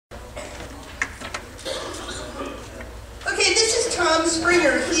Tom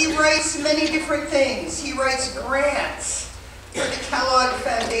Springer. He writes many different things. He writes grants for the Kellogg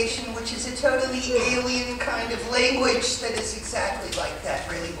Foundation, which is a totally alien kind of language that is exactly like that,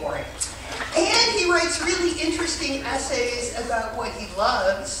 really boring. And he writes really interesting essays about what he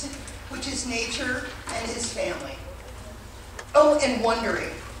loves, which is nature and his family. Oh, and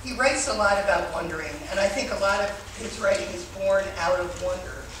wondering. He writes a lot about wondering, and I think a lot of his writing is born out of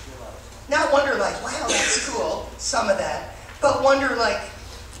wonder. Not wonder like, wow, that's cool, some of that, but wonder like,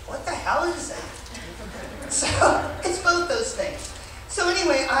 what the hell is that? So it's both those things. So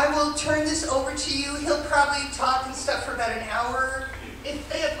anyway, I will turn this over to you. He'll probably talk and stuff for about an hour. If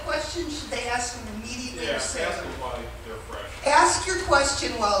they have questions, should they ask them immediately? Yeah, ask them while they're fresh. Ask your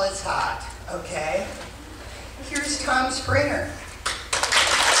question while it's hot, okay? Here's Tom Springer.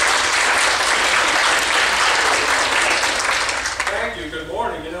 Thank you. Good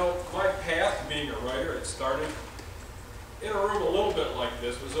morning. You know, my path to being a writer, it started in a room a little bit like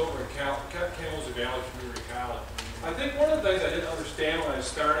this. It was over in Kellogg Community College. I think one of the things I didn't understand when I was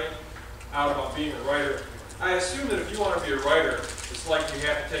starting out about being a writer, I assumed that if you want to be a writer, it's like you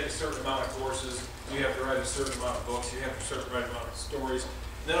have to take a certain amount of courses, you have to write a certain amount of books, you have to write a certain amount of stories.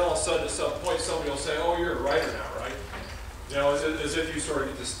 And then all of a sudden, at some point, somebody will say, oh, you're a writer now, right? You know, as if you sort of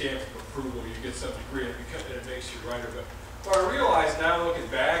get the stamp of approval, you get some degree, and it makes you a writer. But what I realize now, looking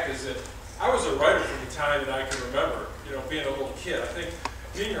back, is that I was a writer from the time that I can remember, you know, being a little kid. I think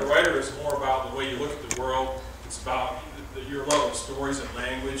being a writer is more about the way you look at the world. It's about your love of stories and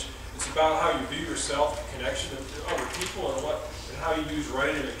language. It's about how you view yourself, the connection to other people, and how you use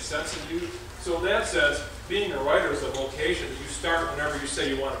writing to make sense of you. So in that sense, being a writer is a vocation that you start whenever you say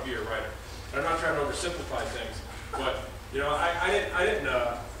you want to be a writer. And I'm not trying to oversimplify things, but you know, I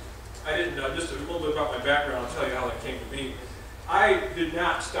didn't just a little bit about my background. I'll tell you how that came to be. I did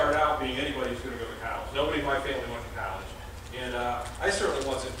not start out being anybody who's going to go to college. Nobody in my family went to college. And I certainly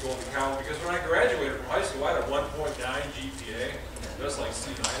wasn't going to college because when I graduated from high school, I had a 1.9 GPA. That's like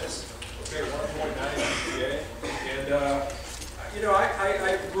C-. Okay, 1.9 GPA. And, you know,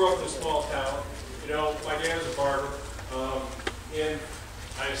 I grew up in a small town. You know, my dad was a barber. And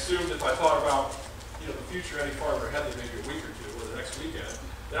I assumed if I thought about, you know, the future any farther ahead than maybe a week or two or the next weekend,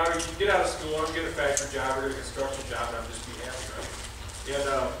 then I would get out of school, I would get a factory job or get a construction job, and I would just be happy, right? And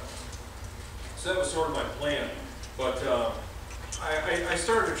so that was sort of my plan. But I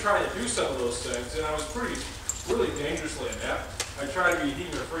started trying to do some of those things, and I was really dangerously inept. I tried to be a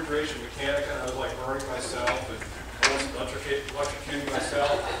heating and refrigeration mechanic, and I was like burning myself and almost electrocuting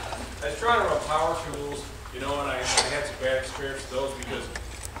myself. I was trying to run power tools, you know, and I had some bad experience with those because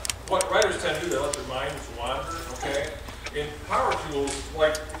what writers tend to do, they let their minds wander, okay? In power tools,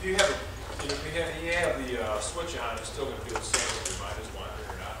 like if you have the switch on, it's still going to feel the same if your mind is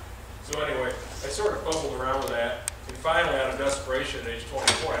wandering or not. So anyway, I sort of fumbled around with that. And finally, out of desperation, at age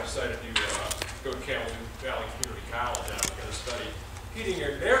 24, I decided to go to Kellogg Community College. I was going to study heating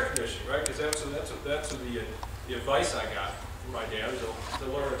and air conditioning, right? Because that's the advice I got from my dad, was to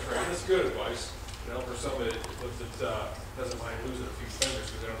learn a trade. That's good advice, you know, for somebody that doesn't mind losing a few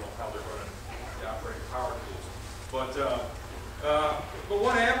fingers because they don't know how they're running the operating power tools. But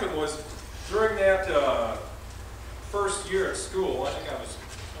what happened was during that first year at school, I think I was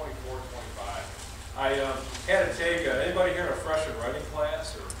 24, 25. I had to take, anybody here in a freshman writing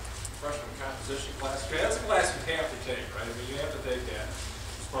class or freshman composition class? Okay, that's a class you have to take, right? I mean, you have to take that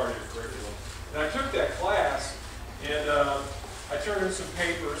as part of your curriculum. And I took that class, and I turned in some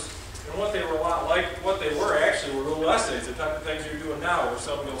papers, and what they were a lot like, what they were actually were little essays, the type of things you're doing now, where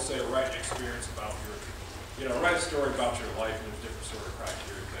somebody will say, write an experience about your, you know, write a story about your life, and there's different sort of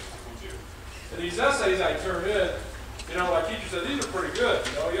criteria things that we do. And these essays I turned in, you know, my teacher said, these are pretty good,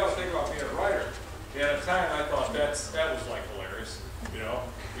 you know, you ought to think about being a writer. And at the time, I thought that was like hilarious, you know,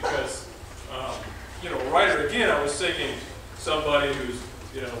 because, you know, a writer, again, I was thinking somebody who's,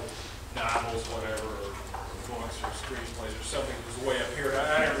 you know, novels, whatever, or books or screenplays or something that was way up here. And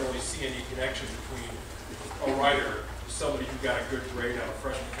I didn't really see any connection between a writer, somebody who got a good grade on a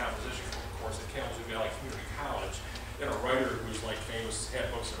freshman composition course at Kellogg Community College, and a writer who's like famous,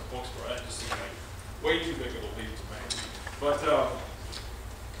 had books in a bookstore. That just seemed like way too big of a leap to make. But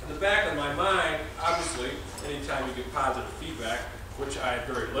in the back of my mind, obviously, anytime you get positive feedback, which I had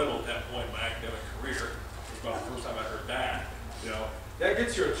very little at that point in my academic career, it was about the first time I heard that, you know, that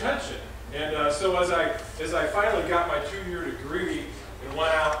gets your attention. And so as I finally got my 2-year degree and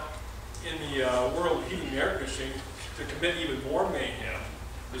went out in the world of heating and air conditioning to commit even more mayhem,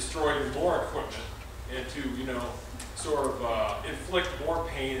 destroy even more equipment, and to, you know, sort of inflict more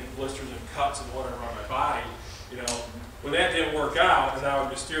pain and blisters and cuts and whatever on my body, you know, when that didn't work out and I would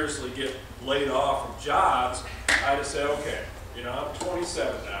mysteriously get laid off from jobs, I just said, okay, You know, I'm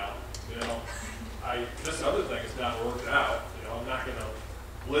 27 now. You know, this other thing is not working out. You know, I'm not going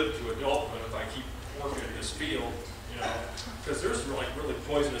to live to adulthood if I keep working in this field. You know, because there's really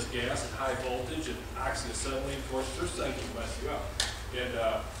poisonous gas and high voltage and oxyacetylene. Of course, there's things that mess you up. And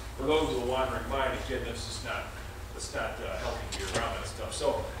for those with a wandering mind, again, it's not helping you around that stuff.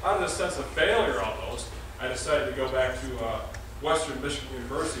 So out of this sense of failure almost, I decided to go back to Western Michigan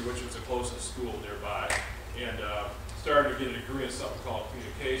University, which was the closest school nearby, and started to get a degree in something called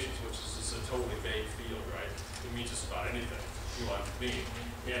communications, which is just a totally vague field, right? It means just about anything you want it to be.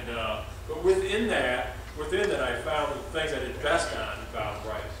 And but within that, I found the things I did best on and found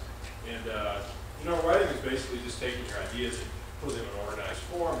writing. And you know, writing is basically just taking your ideas and putting them in an organized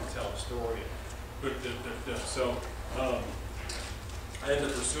form and telling a story. So I ended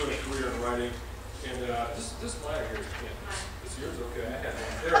up pursuing a career in writing. And this line here, it's yours, okay? I have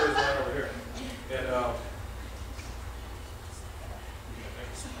one. There it is, right over here. And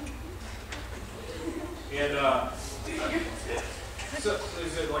so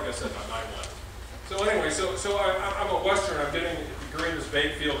like I said, my mind went. So anyway, so I'm a Western. I'm getting a degree in this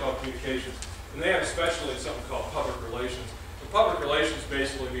vague field called communications, and they have a specialty in something called public relations. And public relations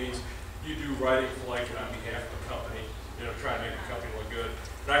basically means you do writing for, like, on behalf of a company, you know, trying to make the company look good.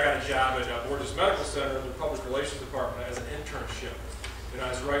 And I got a job at Borges Medical Center in the public relations department as an internship. And I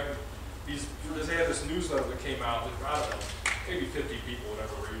was writing they had this newsletter that came out that, I don't know, maybe 50 people would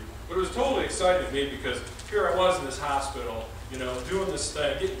ever read. But it was totally exciting to me because here I was in this hospital, you know, doing this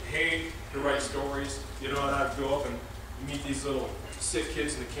thing, getting paid to write stories, you know, and I'd go up and meet these little sick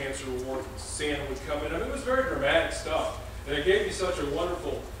kids in the cancer ward, and Santa would come in. I mean, it was very dramatic stuff. And it gave me such a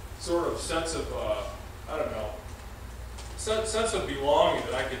wonderful sort of sense of, I don't know, sense of belonging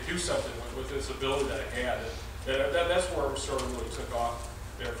that I could do something with this ability that I had. That's where it sort of really took off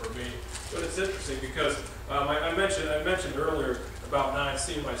there for me. But it's interesting because I mentioned earlier about not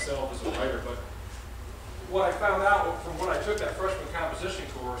seeing myself as a writer, but what I found out from when I took that freshman composition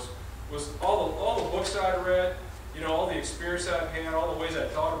course was all the books that I read, you know, all the experience that I've had, all the ways I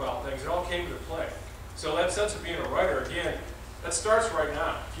thought about things, it all came into play. So that sense of being a writer, again, that starts right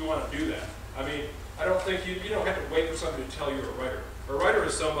now if you want to do that. I mean, I don't think you don't have to wait for somebody to tell you you're a writer. A writer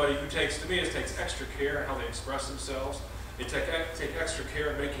is somebody who takes extra care in how they express themselves. They take extra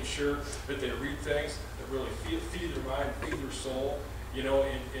care in making sure that they read things that really feed their mind, feed their soul, you know,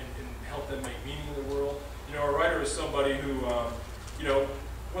 and help them make meaning in the world. You know, a writer is somebody who, you know,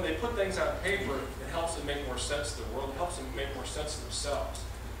 when they put things on paper, it helps them make more sense of the world. It helps them make more sense of themselves.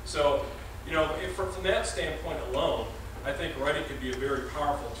 So, you know, from that standpoint alone, I think writing can be a very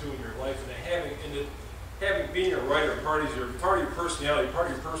powerful tool in your life, and having being a writer part of your personality, part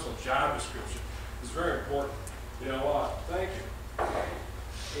of your personal job description is very important. You know, thank you.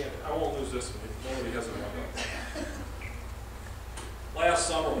 And I won't lose this one. Nobody has a run up. Last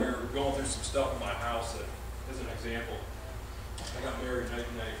summer we were going through some stuff in my house that, as an example, I got married in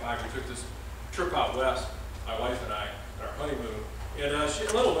 1995. We took this trip out west, my wife and I, on our honeymoon. And she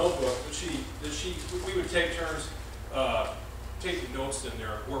had a little notebook that we would take turns taking notes in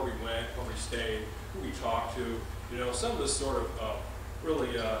there, where we went, where we stayed, who we talked to, you know, some of this sort of really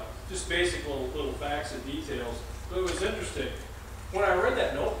just basic little facts and details. But it was interesting. When I read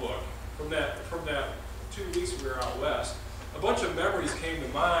that notebook from that 2 weeks we were out west, a bunch of memories came to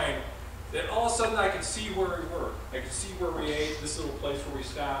mind that all of a sudden I could see where we were. I could see where we ate, this little place where we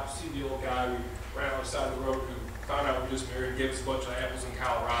stopped, see the old guy we ran on the side of the road who found out we just married and gave us a bunch of apples in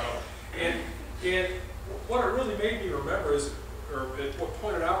Colorado. And what it really made me remember is, or what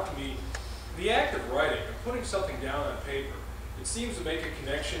pointed out to me, the act of writing and putting something down on paper, it seems to make a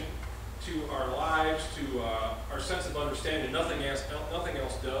connection to our lives, to our sense of understanding. Nothing else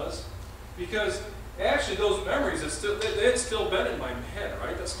does. Because actually those memories, they had still been in my head,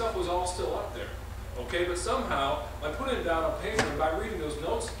 right? That stuff was all still up there. Okay, but somehow, by putting it down on paper and by reading those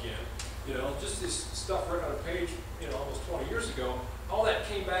notes again, you know, just this stuff right on a page, you know, almost 20 years ago, all that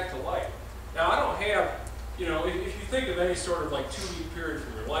came back to life. Now, I don't have, you know, if you think of any sort of like 2-week period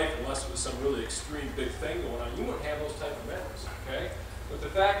from your life, unless it was some really extreme big thing going on, you wouldn't have those type of memories, okay? But the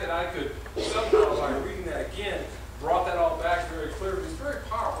fact that I could somehow, by reading that again, brought that all back very clearly, it's very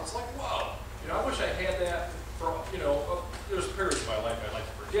powerful. It's like, whoa, you know, I wish I had that for, you know, there's periods of my life I'd like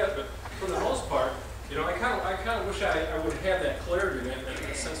to forget, but for the most part, you know, I kind of wish I would have that clarity and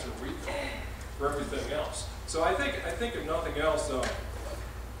that sense of recall for everything else. So I think if nothing else,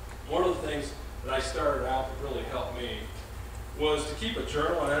 one of the things that I started out that really helped me was to keep a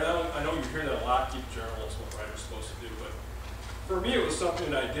journal. And I know you hear that a lot, keep a journal, that's what writers are supposed to do. But for me, it was something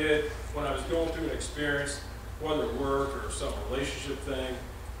that I did when I was going through an experience, whether at work or some relationship thing.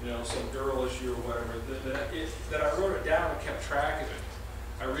 you know, some girl issue or whatever, that I wrote it down and kept track of it.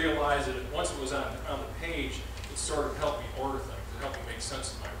 I realized that once it was on the page, it sort of helped me order things. It helped me make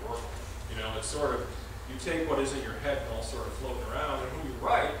sense of my work. You know, it's sort of, you take what is in your head and all sort of floating around, and when you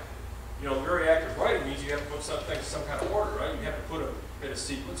write, you know, very active writing means you have to put something in some kind of order, right? You have to put them in a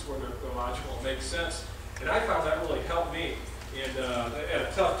sequence where they're logical and make sense. And I found that really helped me. And at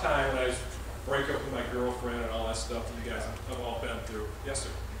a tough time when I was break up with my girlfriend and all that stuff that you guys have all been through. Yes, sir.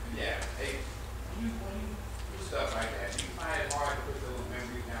 Yeah. Hey, when you do stuff like that, you find it hard to put those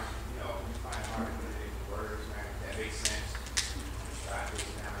memories down. You know, you find it hard to put it into words, man. That makes sense. Try to put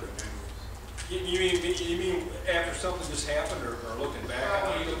it down in the memories. You mean after something just happened, or looking back?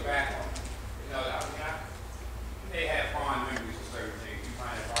 Well, when you look back on it, you know, I mean, you may have fond memories of certain things. You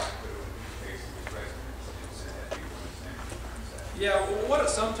find it hard to put it on a piece of paper and express it and that people understand what you're trying to say. Yeah, well, what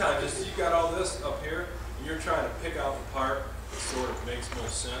it sometimes is you got all this up here, and you're trying to pick out the part that sort of makes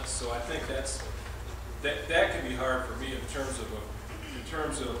most sense. So I think that can be hard for me in terms of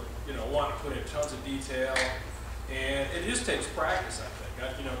you know, wanting to put in tons of detail, and it just takes practice. I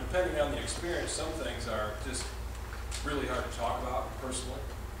think, you know, depending on the experience, some things are just really hard to talk about personally.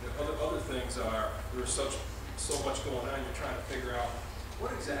 You know, other things are there's so much going on. You're trying to figure out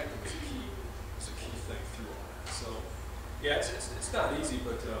what exactly is a key thing through all that. So. Yeah, it's not easy,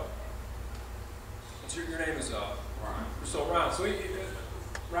 but your name is Ron. So Ron. So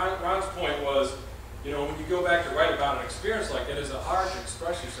Ron's point was, you know, when you go back to write about an experience like that, is it hard to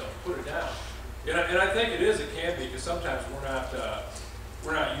express yourself, put it down? And I think it is. It can be, because sometimes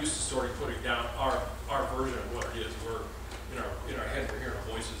we're not used to sort of putting down our version of what it is. We're in our head, we're hearing our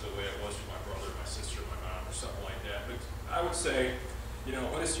voices the way it was for my brother, my sister, my mom, or something like that. But I would say, you know,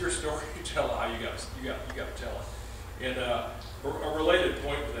 when it's your story, you tell it how you got to tell it. And a related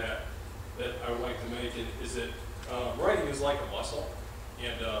point to that I would like to make is that writing is like a muscle,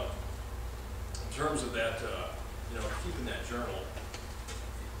 and in terms of that, you know, keeping that journal,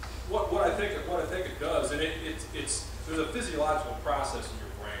 what I think it does, and it's there's a physiological process in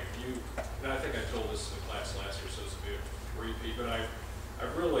your brain. And I think I told this in the class last year, so it's a bit repeat, but I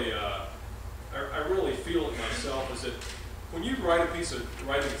really feel it myself is that when you write a piece of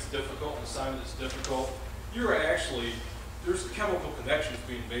writing that's difficult, an assignment that's difficult, you're actually, there's chemical connections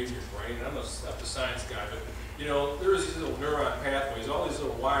being made in your brain. I'm not the science guy, but you know, there's these little neuron pathways, all these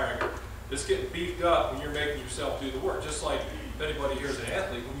little wiring that's getting beefed up when you're making yourself do the work. Just like if anybody here is an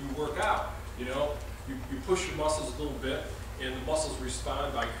athlete, when you work out, you know, you push your muscles a little bit, and the muscles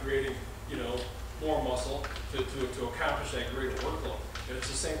respond by creating, you know, more muscle to accomplish that greater workload. And it's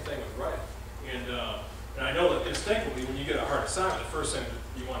the same thing with writing. And I know that instinctively, when you get a hard assignment, the first thing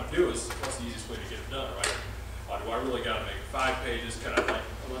that you want to do is, what's the easiest way to get it done, right? Do I really got to make it 5 pages? Kind of like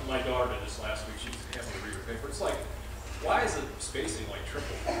my daughter did this last week. She was having to read her paper. It's like, why is the spacing like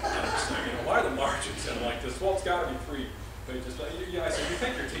triple on this thing? You know, why are the margins in like this? Well, it's got to be 3 pages. Yeah, I said, you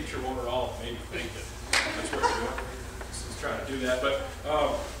think your teacher won't at all maybe think that that's what you're doing? Just trying to do that. But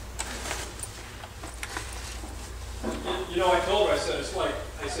you know, I told her, I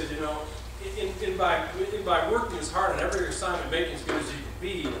said, you know, by working as hard on every assignment, making as good as you can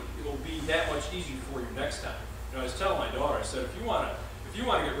be, it will be that much easier for you next time. You know, I was telling my daughter, I said, if you want to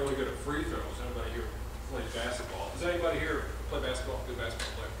get really good at free throws, anybody here plays basketball? Does anybody here play basketball? Good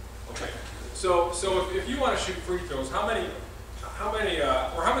basketball player? Okay. So if you want to shoot free throws, how many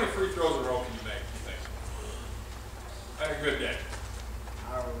free throws in a row can you make? You think? On a good day?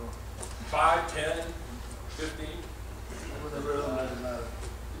 I don't know. 5, 10, 15?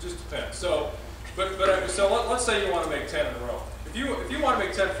 It just depends. So let's say you want to make 10 in a row. If you want to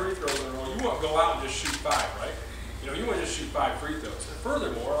make 10 free throws in a row, you won't go out and just shoot 5, right? You know, you want to just shoot 5 free throws. And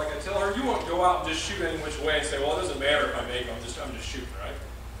furthermore, like I tell her, you won't go out and just shoot any which way and say, well, it doesn't matter if I make them, I'm just shooting, right?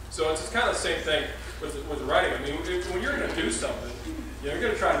 So it's kind of the same thing with writing. I mean, when you're going to do something, you know, you're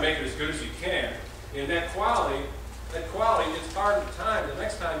going to try to make it as good as you can. And that quality, it's hard at the time. The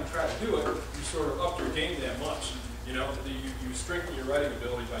next time you try to do it, you sort of up your game that much. You know, you strengthen your writing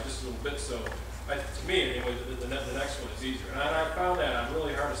ability by just a little bit. So, to me anyway, the next one is easier. And I found that on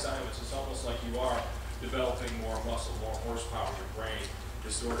really hard assignments, it's almost like you are developing more muscle, more horsepower in your brain to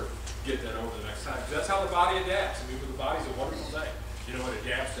sort of get that over the next time. Because that's how the body adapts. I mean, the body's a wonderful thing. You know, it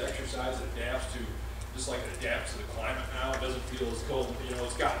adapts to exercise, it adapts to, just like it adapts to the climate now. It doesn't feel as cold. You know,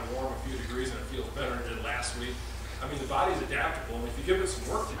 it's gotten warm a few degrees and it feels better than it did last week. I mean, the body's adaptable, and if you give it some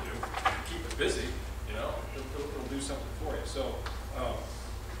work to do, keep it busy, you know, it'll do something for you. So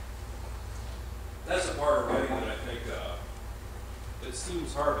that's a part of writing that I think it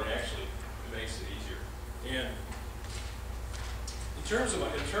seems hard, but actually it makes it easier. And in terms of the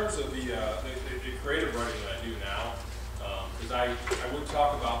creative writing that I do now, because I would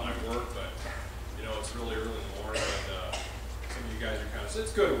talk about my work, but you know, it's really early in the morning, and some of you guys are kind of, so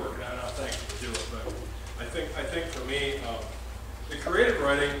it's good working out, and I'm thankful to do it, but I think for me, the creative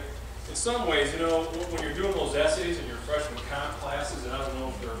writing, in some ways, you know, when you're doing those essays in your freshman comp classes, and I don't know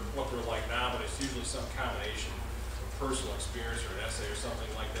if what they're like now, but it's usually some combination of personal experience or an essay or something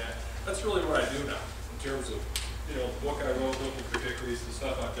like that. That's really what I do now, in terms of, you know, the book I wrote, looking for Hickories, the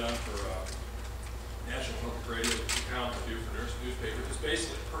stuff I've done for National Public Radio, the account I do for newspapers, is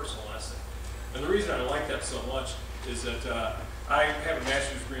basically a personal essay. And the reason I like that so much is that I have a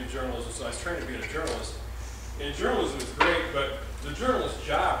master's degree in journalism, so I was trained to be a journalist. And journalism is great, but the journalist's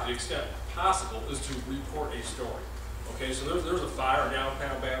job, to the extent possible, is to report a story. Okay, so there's a fire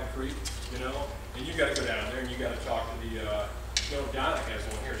downtown Battle Creek, you know, and you got to go down there and you got to talk to the, you know, Donna has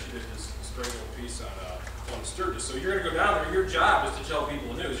one here. She did this great little piece on Sturgis. So you're going to go down there, and your job is to tell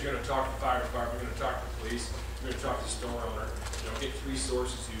people the news. You're going to talk to the fire department, you're going to talk to the police, you're going to talk to the store owner, you know, get 3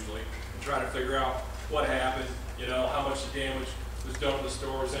 sources usually, and try to figure out what happened, you know, how much damage was done to the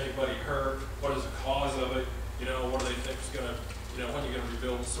store, is anybody hurt, what is the cause of it, you know, what do they think is going to, you know, when you're going to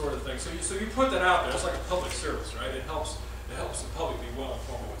rebuild, sort of thing. So you put that out there. It's like a public service, right? It helps the public be well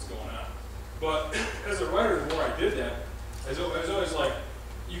informed of what's going on. But as a writer, the more I did that, I was always like,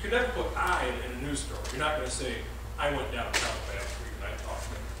 you can never put I in a news story. You're not going to say, I went downtown Battle Creek and I talked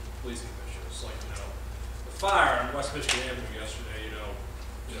to the police commissioners. Like, you know, the fire on West Michigan Avenue yesterday, you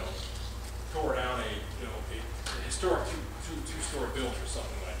know, tore down a historic two-story building or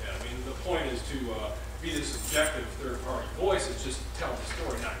something like that. I mean, the point is to be this objective third-party voice. It's just telling the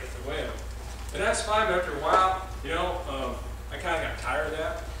story, not getting in the way of it. And that's fine, but after a while, you know, I kind of got tired of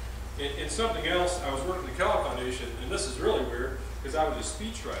that. And something else, I was working at the Kellogg Foundation, and this is really weird, because I was a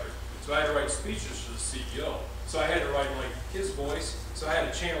speechwriter. So I had to write speeches for the CEO. So I had to write like his voice. So I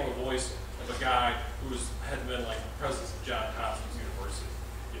had to channel the voice of a guy who had been like president of Johns Hopkins University,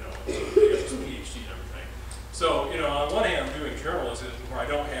 you know, he has his PhD and everything. So, you know, on one hand, I'm doing journalism where I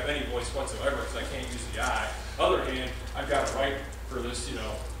don't have any voice whatsoever because I can't use the I. Other hand, I've got to write for this, you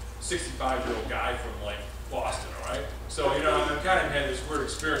know, 65-year-old guy from like Boston, all right? So, you know, I've kind of had this weird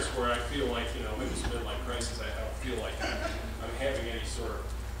experience where I feel like, you know, maybe it's a midlife crisis. I don't feel like I'm having any sort of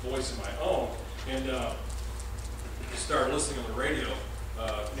voice of my own. And started listening on the radio,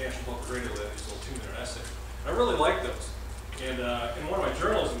 National Public Radio, that these little 2-minute essays. I really like those. And in one of my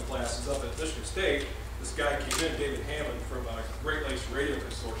journalism classes up at Michigan State, this guy came in, David Hammond from Great Lakes Radio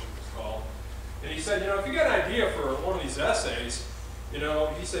Consortium, it was called. And he said, you know, if you got an idea for one of these essays, you know,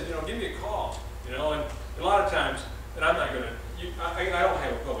 he said, you know, give me a call. You know, and a lot of times, and I'm not going to, I don't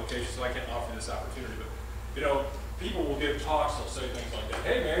have a publication, so I can't offer this opportunity, but, you know, people will give talks, they'll say things like that.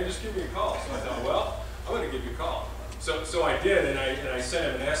 Hey, man, just give me a call. So I thought, well, I'm going to give you a call. So I did, and I sent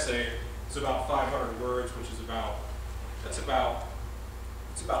him an essay. It's about 500 words, which is about, it's about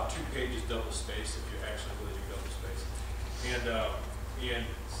 2 pages double spaced, if you actually really do double spaced. And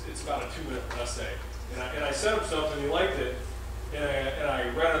it's about a 2-minute essay. And I sent him something, he liked it, and I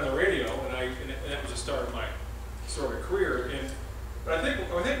read it on the radio, and it was the start of my sort of career. But I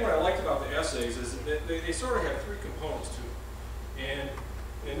think what I liked about the essays is that they sort of have 3 components to them.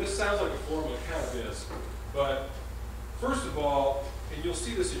 And this sounds like a formula, it kind of is. But first of all, and you'll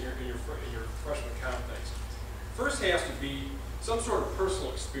see this in your freshman comp things, first has to be some sort of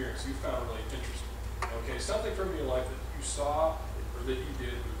personal experience you found really interesting. Okay, something from your life that you saw or that you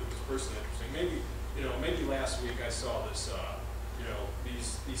did that was personally interesting. Maybe last week I saw this, you know,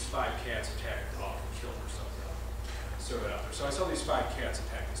 these 5 cats attack a dog and kill her or something. So out there. So I saw these 5 cats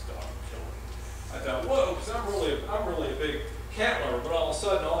attack this dog and kill her. I thought, whoa, because I'm really a big cat lover, but all of a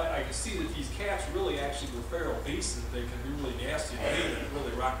sudden I could see that these cats really actually were feral beasts, and they can be really nasty and mean, and it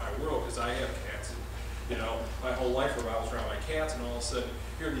really rocked my world because I have cats. And, you know, my whole life revolves around my cats, and all of a sudden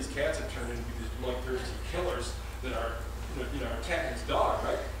here these cats have turned into these bloodthirsty killers that are, you know, attacking this dog,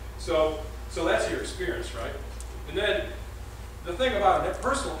 right? So that's your experience, right? And then the thing about a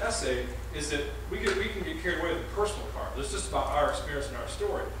personal essay is that we can get carried away with the personal part. It's just about our experience and our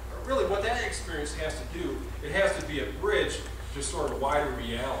story. But really what that experience has to do, it has to be a bridge to sort of wider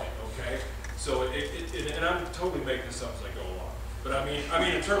reality, okay? So and I'm totally making this up as I go along. But I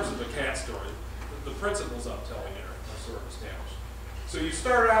mean in terms of the cat story, the principles I'm telling you are sort of established. So you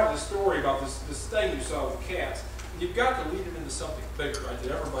start out with a story about this thing you saw with cats, and you've got to lead it into something bigger, right,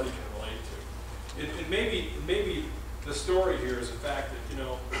 that everybody can relate to. And maybe the story here is the fact that, you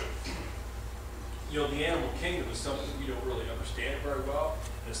know, the animal kingdom is something that we don't really understand very well,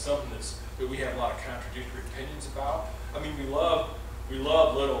 and it's something that we have a lot of contradictory opinions about. I mean, we love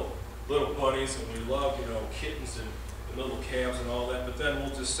little bunnies, and we love, you know, kittens and the little calves and all that, but then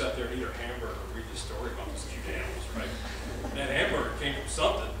we'll just sit there and eat our hamburger and read the story about these cute animals, right? And that hamburger came from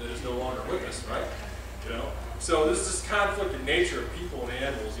something that is no longer with us, right? You know? So this is this conflicted nature of people and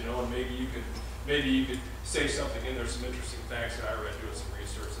animals, you know, and maybe you could say something in there, some interesting facts that I read doing some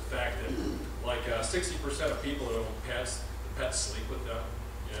research. The fact that like 60% of people that own pets, the pets sleep with them,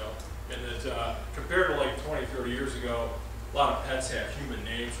 you know, and that compared to like 20, 30 years ago, a lot of pets have human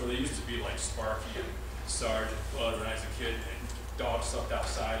names, where they used to be like Sparky and Sarge and Bud when I was a kid, and dogs slept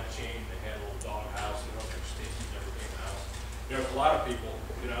outside, chained, they had a little dog house, you know, Stacy never came in the house. You know, for a lot of people,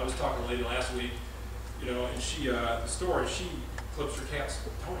 you know, I was talking to a lady last week, you know, and she, the store, she clips her cat's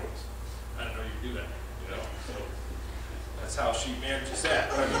toenails. I didn't know you could do that, you know, so that's how she manages that.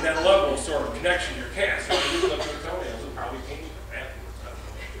 But I mean, that level of sort of connection to your cat, so you clip her toenails, it probably pain you afterwards, I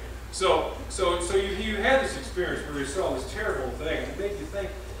don't know. So you had this experience where you saw this terrible thing, and it made you think,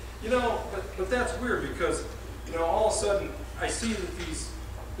 you know, but that's weird, because, you know, all of a sudden, I see that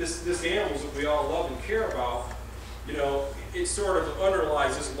this animals that we all love and care about, you know, it sort of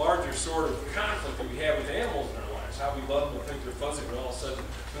underlies this larger sort of conflict that we have with animals in our lives. How we love them and think they're fuzzy, but all of a sudden,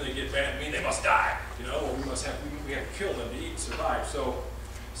 when they get mad at me, they must die. You know, or we have to kill them to eat and survive. So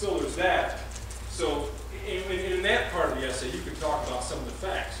there's that. So in that part of the essay, you could talk about some of the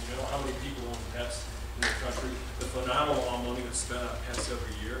facts. You know, how many people own pets in the country, the phenomenal amount of money that's spent on pets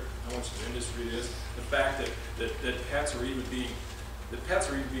every year, how much of an industry it is, the fact that pets are even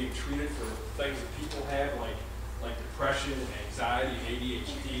being treated for things that people have, like depression and anxiety and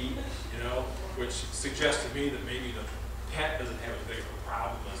ADHD, you know, which suggests to me that maybe the pet doesn't have as big of a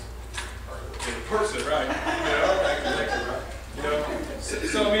problem as the person, right? You know, right? You know,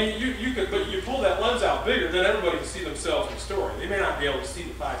 so I mean, you could, but you pull that lens out bigger, then everybody can see themselves in the story. They may not be able to see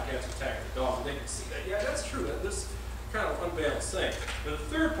the 5 cats attacking the dog, but they can see that. Yeah, that's true. This kind of unbalanced thing. But the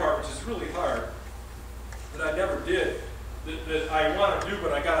third part, which is really hard, that I never did, that I want to do,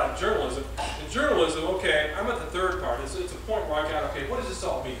 but I got out of journalism. In journalism, okay, I'm at the third part. It's a point where I got, okay, what does this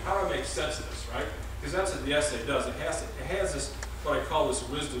all mean? How do I make sense of this, right? Because that's what the essay does. It has this, what I call this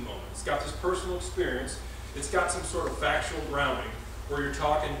wisdom moment. It's got this personal experience. It's got some sort of factual grounding where you're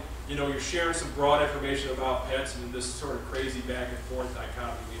talking, you know, you're sharing some broad information about pets and this sort of crazy back and forth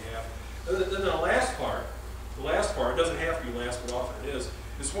dichotomy we have. Then the last part, it doesn't have to be last, but often it is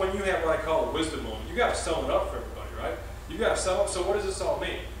when you have what I call a wisdom moment. You got to sum it up for everybody, right? You got to sum up, so what does this all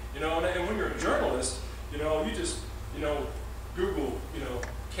mean? You know, and when you're a journalist, you know, you just, you know, Google, you know,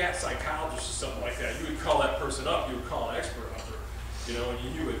 cat psychologist or something like that. You would call that person up, you would call an expert up there, you know, and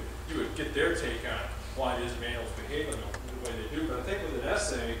you would get their take on why it is animals behave in the way they do. But I think with an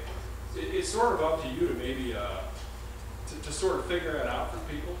essay, it's sort of up to you to maybe to sort of figure that out for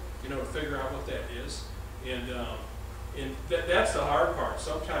people, you know, to figure out what that is. And that's the hard part.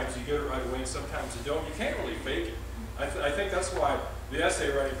 Sometimes you get it right away, and sometimes you don't. You can't really fake it. I think that's why the essay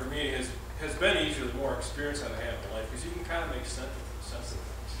writing for me has been easier the more experience I've had in my life, because you can kind of make sense of things.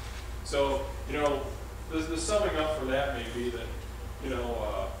 So, you know, the summing up for that may be that, you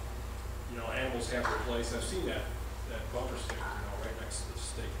know, animals have their place. I've seen that bumper sticker, you know, right next to the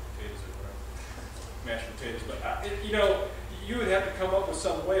steak and potatoes or whatever, mashed potatoes. But you know, you would have to come up with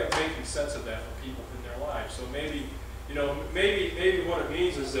some way of making sense of that for people in their lives. So maybe, you know, maybe what it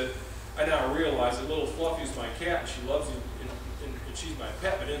means is that I now realize that little Fluffy's my cat and she loves me and she's my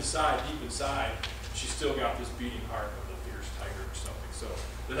pet, but inside, deep inside, she's still got this beating heart of a fierce tiger or something. So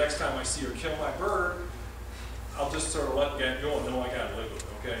the next time I see her kill my bird, I'll just sort of let that go and know I got to live with it,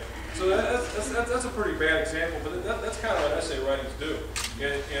 okay? So that's a pretty bad example, but that's kind of what essay writings do.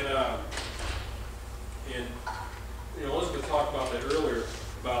 And you know, Elizabeth talked about that earlier,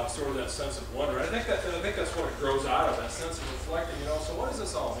 about sort of that sense of wonder. I think that's what it grows out of, that sense of reflecting. You know, so what does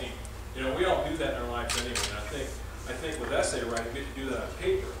this all mean? You know, we all do that in our lives anyway. And I think with essay writing, we get to do that on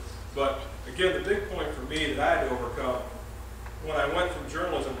paper. But again, the big point for me that I had to overcome when I went from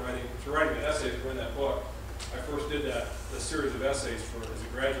journalism writing to writing an essay to write that book, I first did the series of essays as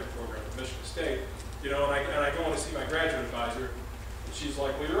a graduate program at Michigan State. You know, and I go in to see my graduate advisor, and she's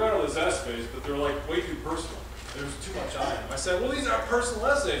like, "Well, you're writing these essays, but they're like way too personal. There's too much on them." I said, "Well, these aren't personal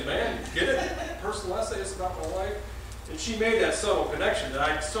essays, man. Get it? Personal essays about my life." And she made that subtle connection that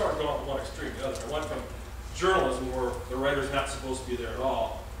I sort of gone from one extreme to the other. I went from journalism, where the writer's not supposed to be there at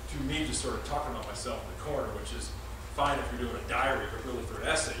all, to me just sort of talking about myself in the corner, which is fine if you're doing a diary, but really for an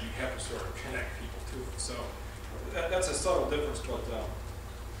essay, you have to sort of connect people to it. So that's a subtle difference, but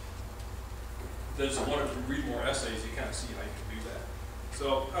there's one, if you read more essays, you kind of see how you can do that.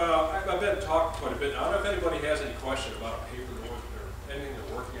 So I've been talking quite a bit. I don't know if anybody has any question about a paper or anything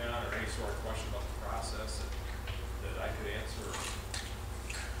they're working on, or any sort of question about the process that I could answer.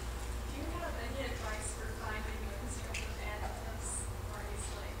 Do you have any advice for finding a conservative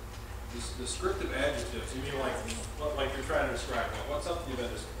descriptive adjectives. You mean like you're trying to describe what? What's something you've been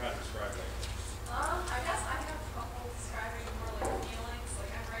trying to describe lately? I guess I have trouble describing more like feelings.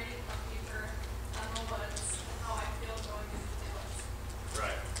 Like I'm writing on paper, I don't know what it's how I feel going into feelings.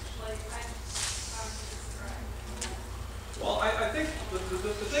 Right. Like how would you describe? Well, I think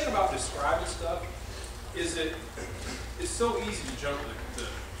the thing about describing stuff is that it's so easy to jump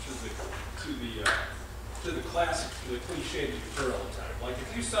to the classic, to the cliche that you've heard all the time. Like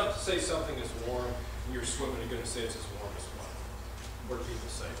if you say something is warm and you're swimming, you're going to say it's as warm as what? What do people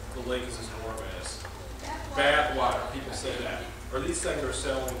say? The lake is as warm as bath water. People say that. Or these things are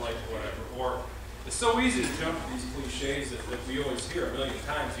selling like whatever. Or it's so easy to jump to these cliches that we always hear a million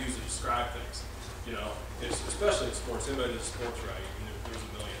times used to describe things. You know, especially in sports. Anybody that's sports writing, there's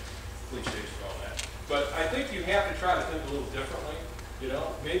a million cliches for all that. But I think you have to try to think a little differently. You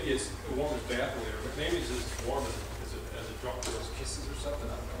know, maybe it's warm as bath water, but maybe it's as warm as a drunk girl's kisses or something.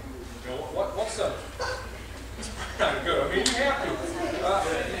 I don't know. You know, what's up? It's not good. I mean, you have to.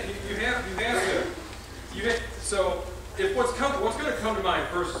 So if what's going to come to mind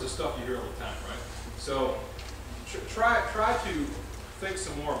first is the stuff you hear all the time, right? So try to think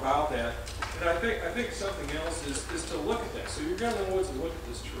some more about that. And I think something else is to look at that. So you're going in the woods and look at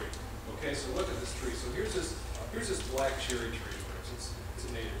this tree. Okay, so look at this tree. So here's this black cherry tree. It's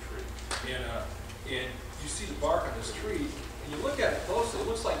a native tree, and you see the bark on this tree, and you look at it closely. It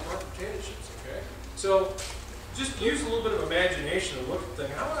looks like burnt potato chips. Okay, so just use a little bit of imagination and look at the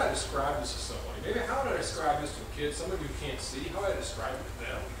thing. How would I describe this to somebody? Maybe how would I describe this to a kid, somebody who can't see? How would I describe it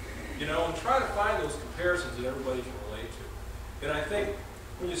to them? You know, and try to find those comparisons that everybody can relate to. And I think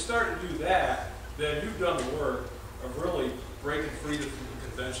when you start to do that, then you've done the work of really breaking free from the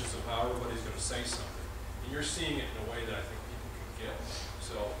conventions of how everybody's going to say something, and you're seeing it in a way that I think people can get.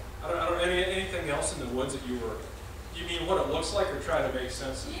 So, I don't anything else in the woods that you mean what it looks like, or trying to make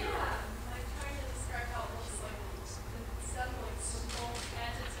sense of it? Yeah, like trying to describe how it looks like instead of like simple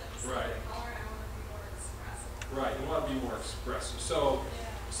adjectives. Right. Like color, I want to be more expressive. Right, you want to be more expressive. So,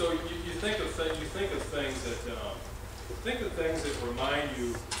 yeah. so you think of things that remind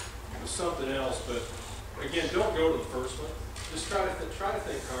you of something else, but again, don't go to the first one. Just try to think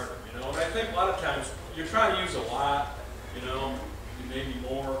harder, you know. And I think a lot of times you're trying to use a lot, you know. Maybe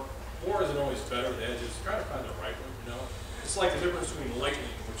more isn't always better than edges. Try to find the right one, you know. It's like the difference between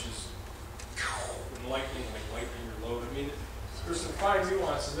lightning, which is lightning, like lightning or load. I mean, there's some fine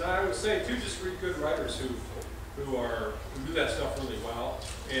nuances, and I would say too, just read good writers who do that stuff really well,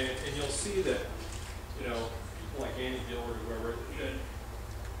 and you'll see that, you know, people like Andy Gill or whoever, that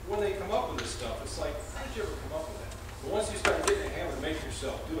when they come up with this stuff, it's like, how did you ever come up with that? But once you start getting a hammer to make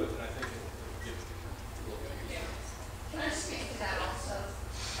yourself do it, then I think it'll get a little bit easier. Can I speak to that also?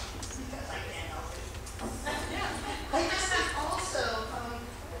 Because I can't help it. Yeah. I just think also,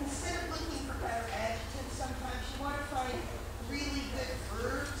 instead of looking for better adjectives, sometimes you want to find really good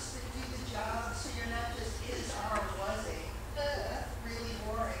verbs that do the job, so you're not just is, are, was a, really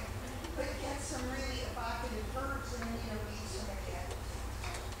boring, but get some really evocative verbs and then, you know, be some adjectives.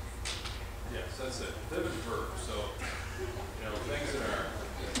 Yes, that's it. Vivid verb. So, you know, things that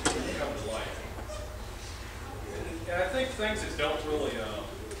come to life. And I think things that don't really,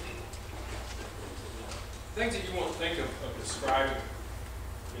 things that you won't think of describing,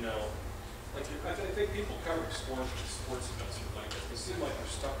 you know, like I think people covering sports events are like that. They seem like they're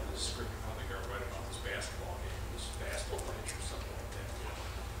stuck in this script of how they got right about this basketball game, this basketball match or something like that. You know,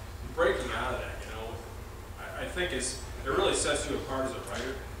 and breaking out of that, you know, I think it really sets you apart as a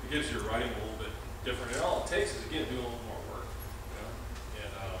writer. It gives your writing a little bit different. And all it takes is again doing a little more work, you know.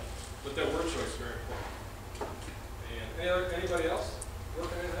 And but that word choice is very important. Anybody else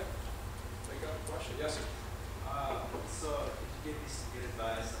work on anything? Think of a question? Yes, sir. So, could you give me some good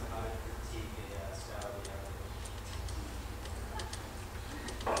advice on how to critique a scholarly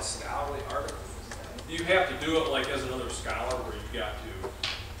article? A scholarly article? You have to do it like as another scholar, where you've got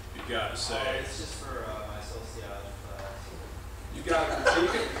to say. It's just for my sociology class. You got to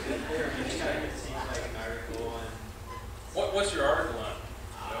critique it. I'm trying to critique like an article and. What's your article on?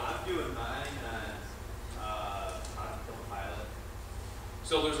 I'm doing mine on how to become a pilot.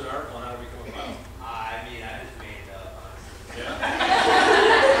 So there's an article on how to become a pilot. I mean, I just made it up, honestly. Yeah.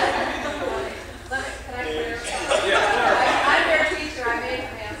 Can I clarify? Yeah. I'm their teacher. I made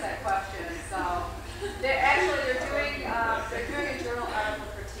them ask that question. So they're doing a journal article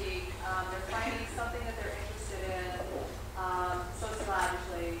critique. They're finding something that they're interested in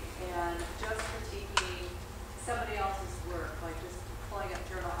sociologically and just critiquing somebody else's work, like just pulling up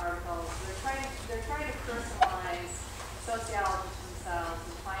journal articles. They're trying to personalize sociology to themselves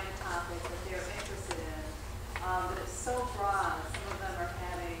and find a topic that they're interested in. But it's so broad.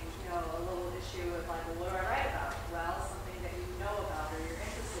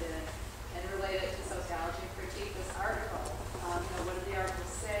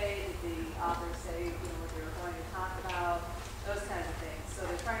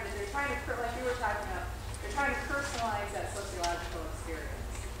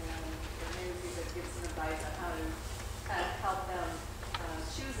 advice on how to kind of help them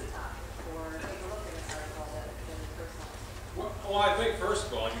choose a topic or take a look at an article that is personal. Well, I think first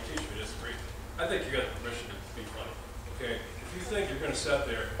of all, you teach me this great. I think you got the permission to be funny. Okay, if you think you're going to sit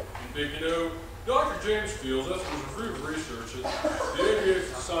there and think, you know, Dr. James feels that's through research that the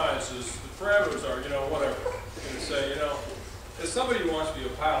aviation sciences, the parameters are, you know, whatever. You're going to say, you know, as somebody who wants to be a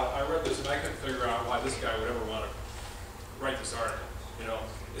pilot, I read this and I couldn't figure out why this guy would ever want to write this article. You know,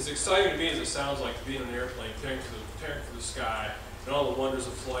 as exciting to me as it sounds like to be in an airplane, tearing through the sky, and all the wonders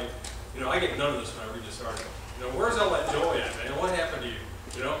of flight. You know, I get none of this when I read this article. You know, where's all that joy at, man? What happened to you?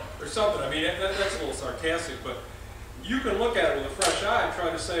 You know, or something. I mean, that's a little sarcastic, but you can look at it with a fresh eye and try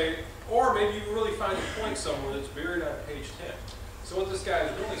to say, or maybe you really find a point somewhere that's buried on page 10. So what this guy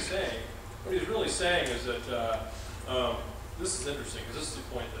is really saying, what he's really saying is that this is interesting because this is the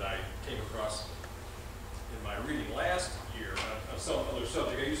point that I came across in my reading last year on some other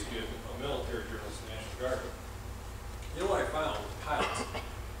subject. I used to be a military journalist in the National Guard. You know what I found with pilots?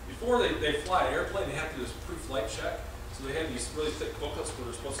 Before they fly an airplane, they have to do this pre-flight check. So they have these really thick booklets where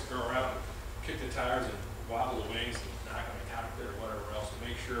they're supposed to go around and kick the tires and wobble the wings and knock on the cockpit or whatever else to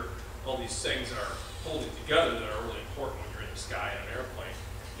make sure all these things are holding together that are really important when you're in the sky in an airplane.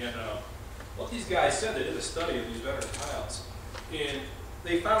 And what these guys said, they did a study of these veteran pilots, and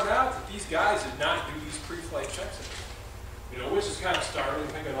they found out that these guys did not do these pre-flight checks anymore. You know, which is kind of startling,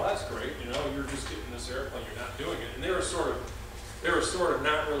 thinking, oh, that's great, you know, you're just getting in this airplane, you're not doing it. And they were sort of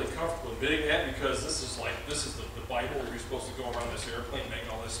not really comfortable admitting that because this is the Bible where you're supposed to go around this airplane,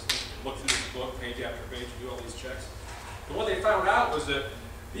 make all this, look through this book, page after page, and do all these checks. But what they found out was that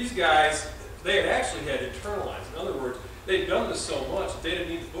these guys, they had actually had internalized. In other words, they'd done this so much that they didn't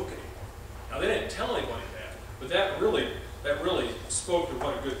need the book anymore. Now, they didn't tell anybody that, but that really spoke to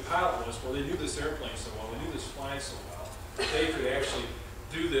what a good pilot was, where they knew this airplane so well, they knew this flying so well, that they could actually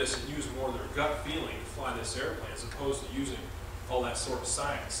do this and use more of their gut feeling to fly this airplane as opposed to using all that sort of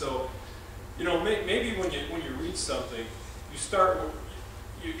science. So, you know, maybe when you read something, you start with,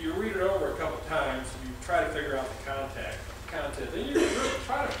 you read it over a couple of times, you try to figure out the content, then you really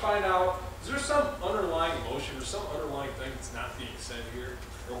try to find out, is there some underlying emotion or some underlying thing that's not being said here?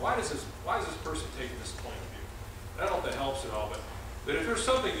 Or why is this person taking this point of view? I don't know if that helps at all, but if there's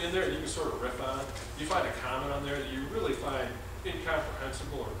something in there that you can sort of riff on, you find a comment on there that you really find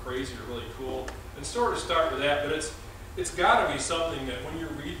incomprehensible or crazy or really cool, and sort of start with that, but it's got to be something that when you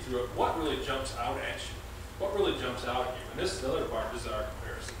read through it, what really jumps out at you? What really jumps out at you? And this is the other part, this is our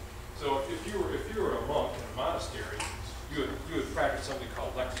comparison. So if you were a monk in a monastery, you would practice something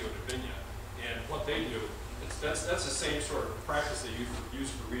called Lectio Divina. And what they do, that's the same sort of practice they use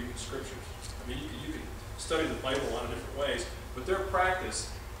for reading scriptures. I mean, you can study the Bible a lot of different ways, but their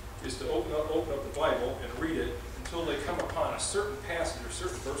practice is to open up the Bible and read it until they come upon a certain passage or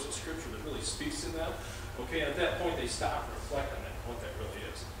certain verse of scripture that really speaks to them. Okay, and at that point they stop and reflect on that, what that really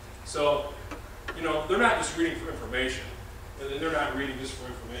is. So, you know, they're not just reading for information. They're not reading just for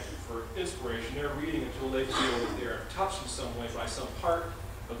information, for inspiration. They're reading until they feel that they are touched in some way by some part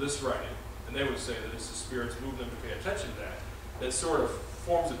of this writing. And they would say that it's the Spirit's moved them to pay attention to that. That sort of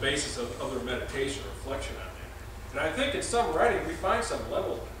forms the basis of their meditation or reflection on that. And I think in some writing we find some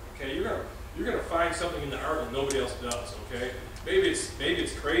level of that. Okay, you're gonna find something in the article nobody else does. Okay, maybe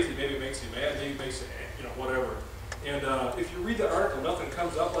it's crazy, maybe it makes you mad, maybe it makes it, you know, whatever. And if you read the article, nothing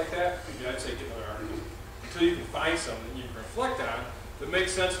comes up like that, I'd say get another article until you can find something you can reflect on that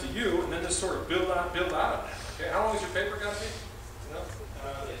makes sense to you, and then just sort of build out of that. Okay, how long is your paper got to be? You know,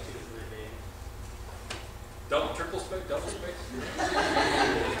 2 to 3 days. double, triple space, double space.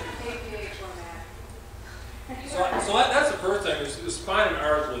 APA format. So that's the first thing is find an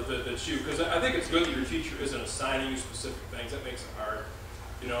article that's you, because I think it's good that your teacher isn't assigning you specific things. That makes it hard,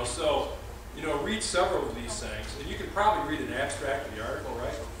 you know. So, you know, read several of these things, and you can probably read an abstract of the article,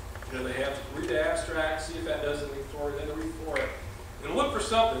 right? You know, they have to read the abstract, see if that does anything for you, then read for it, and look for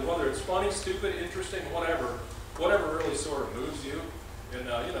something, whether it's funny, stupid, interesting, whatever really sort of moves you, and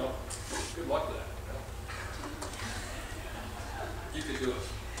you know, good luck with that. You can do it.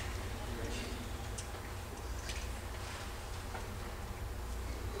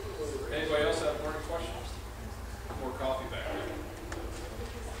 Anybody else have more questions? More coffee back there.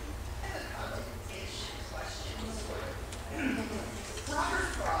 Robert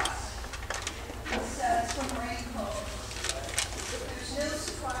Frost says from Raincoat, there's no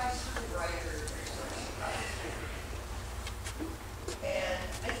surprise for the writer. And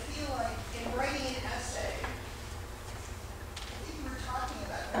I feel like in writing an essay, I think you were talking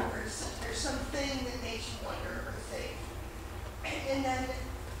about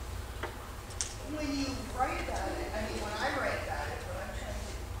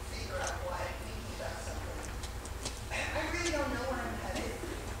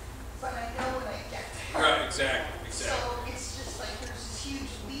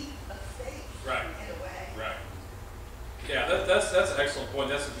Well,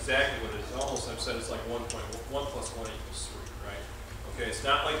 that's exactly what it is. Almost, I've said it's like 1 + 1 = 3, right? Okay, it's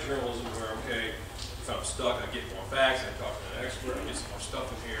not like journalism where, okay, if I'm stuck, I get more facts, I talk to an expert, I get some more stuff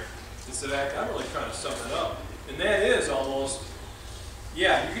in here. It's that I'm really trying to sum it up. And that is almost,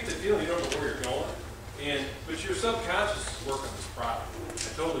 yeah, you get the feeling you don't know where you're going, but your subconscious is working this problem.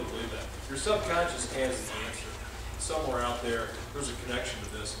 I totally believe that. Your subconscious has the answer. Somewhere out there, there's a connection to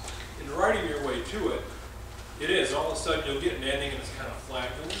this. In writing your way to it, it is. All of a sudden, you'll get an ending and it's kind of flat.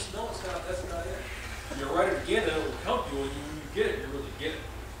 No, it's not. That's not it. You'll write it again, and it will help you. When you get it, you really get it.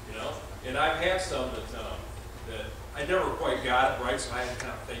 You know. And I've had some that I never quite got it right, so I had to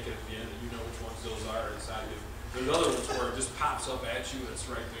kind of think it at the end, and you know which ones those are. I do. There's other ones where it just pops up at you and it's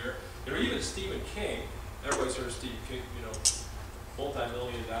right there. You know, even Stephen King. Everybody's heard of Stephen King. You know,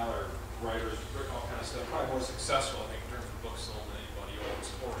 multi-million-dollar writers, all kind of stuff. Probably more successful, I think, in terms of books sold than anybody else,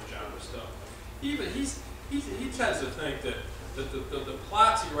 horror genre stuff. Even he tends to think that the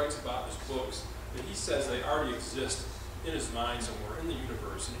plots he writes about in his books, that he says they already exist in his mind somewhere in the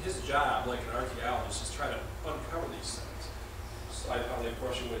universe, and his job, like an archaeologist, is try to uncover these things. Slide how they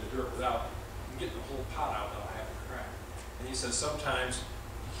brush away the dirt without getting the whole pot out without having a crack. And he says sometimes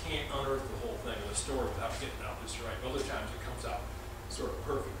you can't unearth the whole thing of the story without getting out just right. Other times it comes out sort of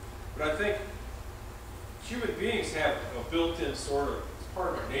perfect. But I think human beings have a built-in sort of, it's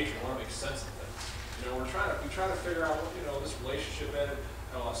part of our nature, we want to make sense of things. You know, we try to figure out what, you know, this relationship ended,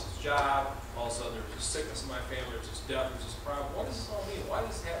 I lost his job, all of a sudden there's this sickness in my family, there's this death, there's this problem. What does this all mean? Why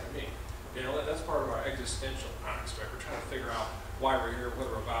does this happen to me? You know, that's part of our existential angst, right? We're trying to figure out why we're here,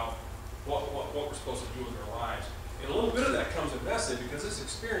 what we're about, what we're supposed to do with our lives. And a little bit of that comes in messy because this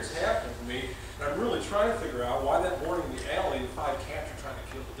experience happened to me, and I'm really trying to figure out why that morning in the alley, the 5 cats were trying to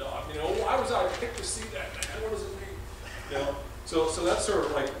kill the dog. You know, why was I picked to see that, man? What does it mean? You know, so that's sort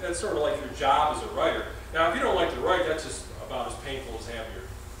of like your job as a writer. Now, if you don't like to write, that's just about as painful as having your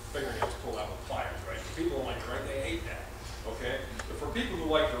fingernails pulled out with pliers, right? For people who like to write, they hate that. Okay, but for people who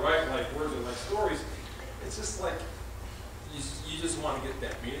like to write, like words and like stories, it's just like you just want to get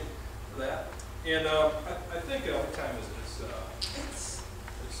that meaning for that. And I think what time is it?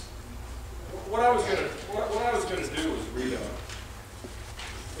 What I was gonna do was read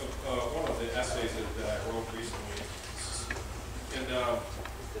one of the essays that I wrote recently, and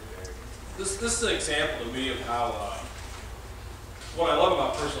this is an example to me of how what I love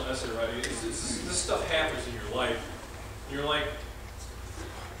about personal essay writing is this stuff happens in your life. And you're like,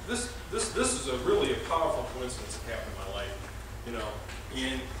 this is a really powerful coincidence that happened in my life, you know,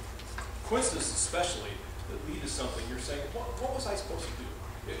 and coincidences especially that lead to something. You're saying, what was I supposed to do?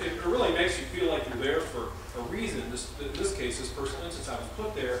 It really makes you feel like you're there for a reason. In this case, this personal instance, I was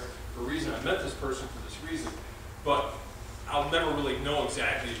put there for a reason. I met this person for this reason, but I'll never really know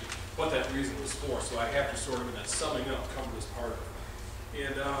exactly what that reason was for. So I have to sort of, in that summing up, come to this part of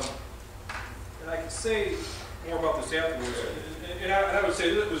it. And I can say more about this afterwards. And I would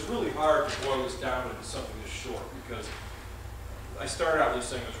say that it was really hard to boil this down into something this short because I started out with this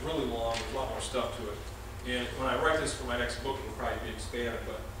thing that was really long, there's a lot more stuff to it. And when I write this for my next book, it'll probably be expanded,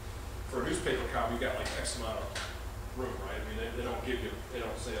 but for a newspaper copy, you got like X amount of room, right? I mean, they don't give you, they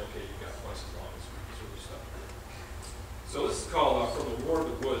don't say, okay, you got twice as long as sort of stuff. So this is called From the War of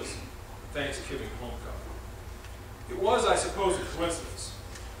the Woods, Thanksgiving Homecoming. It was, I suppose, a coincidence.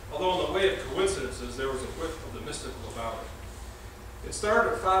 Although in the way of coincidences, there was a whiff of the mystical about it. It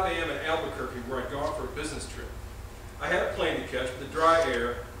started at 5 a.m. in Albuquerque, where I'd gone for a business trip. I had a plane to catch, but the dry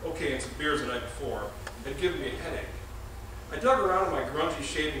air, okay, and some beers the night before, had given me a headache. I dug around in my grungy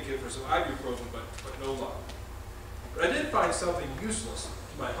shaving kit for some ibuprofen, but no luck. But I did find something useless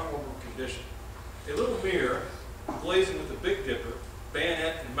to my hungover condition. A little mirror, blazoned with the Big Dipper,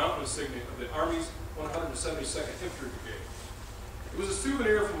 bayonet, and mountain insignia of the Army's 172nd Infantry Brigade. It was a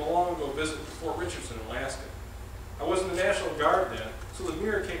souvenir from a long ago visit to Fort Richardson, Alaska. I was in the National Guard then, so the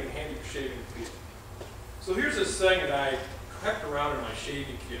mirror came in handy for shaving the field. So here's this thing that I kept around in my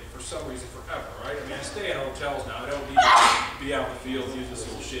shaving kit for some reason forever, right? I mean, I stay in hotels now. I don't need to be out in the field and use this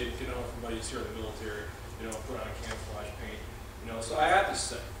little shaving kit. I don't know if anybody's here in the military, you know, put on a camouflage paint, you know. So I had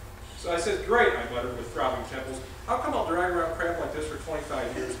this thing. So I said, great, I muttered with throbbing temples. How come I'll drag around crap like this for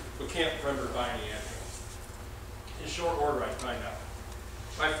 25 years but can't remember to buy any ambulance? In short order, I'd find out.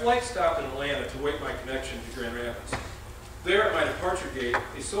 My flight stopped in Atlanta to wait my connection to Grand Rapids. There at my departure gate,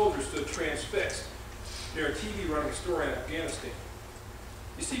 a soldier stood transfixed near a TV running a story on Afghanistan.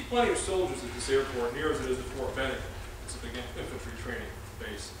 You see plenty of soldiers at this airport, near as it is at Fort Benning. It's a big infantry training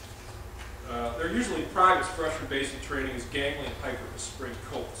base. They're usually privates fresh from basic training as gangly and hyper with spring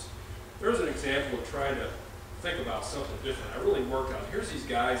coats. There's an example of trying to think about something different. I really worked on it. Here's these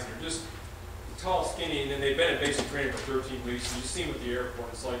guys, they're just tall, skinny, and then they've been in basic training for 13 weeks, and you see them at the airport.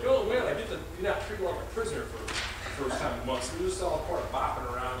 It's like, oh man, I get to be not treated like a prisoner for the first time in months. They're just all part of bopping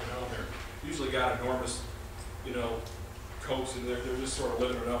around, you know. They're usually got enormous, you know, coats, and they're just sort of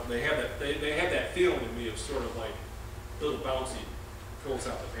living it up. And they have that feeling to me of sort of like little bouncy colts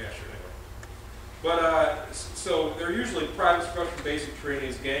out the pasture anyway. But so they're usually private instruction basic training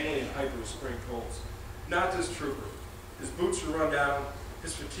is gangly and hyper spring colts. Not this trooper. His boots are run down,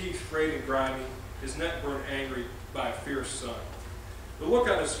 his fatigue's frayed and grimy, his neck burned angry by a fierce sun. The look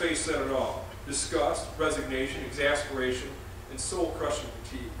on his face said it all: disgust, resignation, exasperation, and soul-crushing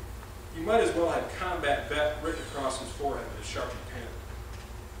fatigue. He might as well have combat vet written across his forehead with a Sharpie pen.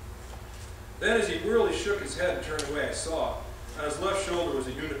 Then as he wearily shook his head and turned away, I saw, on his left shoulder was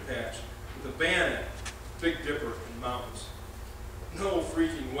a unit patch with a bayonet, Big Dipper, and mountains. No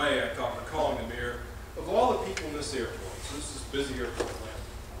freaking way, I thought, recalling the mirror. Of all the people in this airport, so this is busy airport land,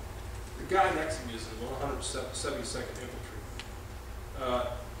 the guy next to me is in the 172nd Infantry.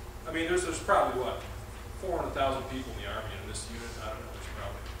 I mean, there's probably, what, 400,000 people in the Army in this unit. I don't know, it's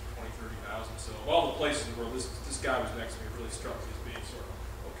probably 20, 30,000. So of all the places in the world, this guy was next to me really struck me as being sort of,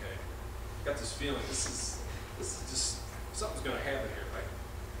 okay, got this feeling, this is just, something's going to happen here, right?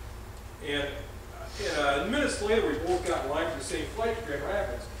 And minutes later, we both got in line for the same flight to Grand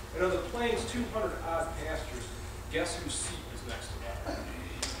Rapids. And on the plane's 200-odd passengers, guess whose seat was next to mine?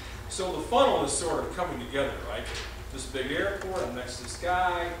 So the funnel is sort of coming together, right? This big airport, I'm next to this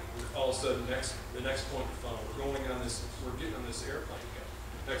guy. All of a sudden, the next point in the funnel, we're getting on this airplane together.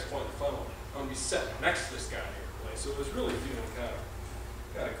 Next point in the funnel, I'm going to be sitting next to this guy in the airplane. So it was really feeling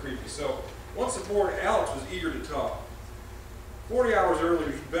kind of creepy. So once aboard, Alex was eager to talk. 40 hours earlier,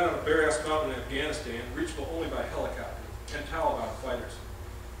 he'd been on a bare-ass mountain in Afghanistan, reachable only by helicopter, and Taliban fighters.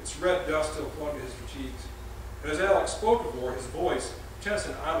 Its red dust still clung to his fatigues. And as Alex spoke of war, his voice, tense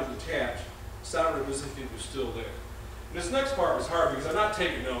and oddly detached, sounded as if he was still there. And this next part was hard because I'm not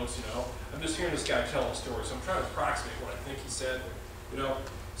taking notes, you know. I'm just hearing this guy tell a story, so I'm trying to approximate what I think he said. You know,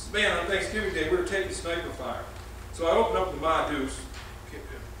 man, on Thanksgiving Day, we were taking sniper fire. So I opened up the Ma Deuce,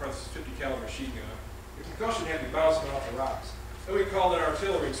 50 caliber machine gun. The concussion had me bouncing off the rocks. Then we called in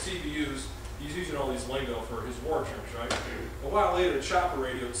artillery and CBUs. He's using all these lingo for his war terms, right? A while later, a chopper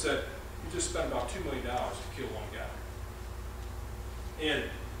radio said, "You just spent about $2 million to kill one guy." And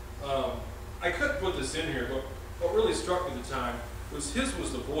I couldn't put this in here, but what really struck me at the time was his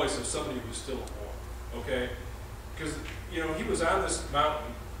was the voice of somebody who was still at war, okay? Because, you know, he was on this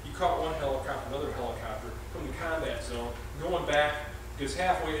mountain, he caught one helicopter, another helicopter, from the combat zone, going back, because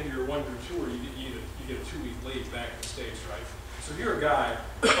halfway into your one-year tour, you get a 2-week leave back in the States, right? So here a guy,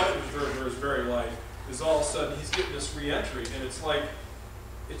 fighting for his very life, is all of a sudden, he's getting this re-entry, and it's like,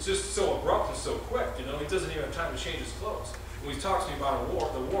 it's just so abrupt and so quick, you know, he doesn't even have time to change his clothes. When he talks to me about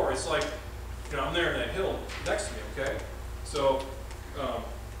the war, it's like, you know, I'm there in that hill next to me, okay? So,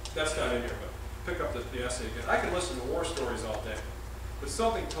 that's not in here, but pick up the essay again. I can listen to war stories all day, but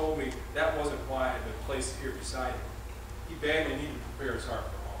something told me that wasn't why I had been placed here beside him. He badly needed to prepare his heart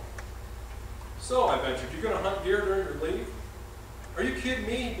for home. So, I ventured, you're going to hunt deer during your leave? Are you kidding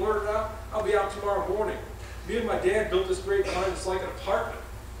me? He blurted out. I'll be out tomorrow morning. Me and my dad built this great barn. It's like an apartment.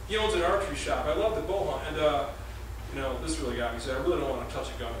 He owns an archery shop. I love the bow hunt. And, you know, this really got me. He said, I really don't want to touch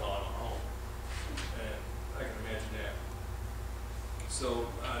a gun while I'm at home. And I can imagine that. So,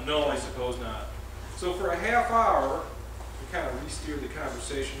 no, I suppose not. So for a half hour, we kind of re-steered the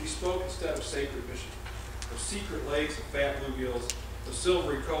conversation. We spoke instead of sacred mission, of secret lakes and fat bluegills, of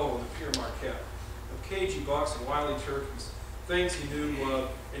silvery coho and the pure marquette, of cagey bucks and wily turkeys, things he knew,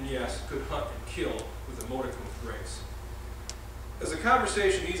 loved, and yes, could hunt and kill with a modicum of grace. As the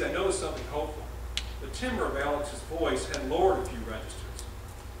conversation eased, I noticed something hopeful. The timbre of Alex's voice had lowered a few registers.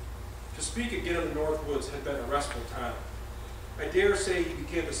 To speak again in the North Woods had been a restful time. I dare say he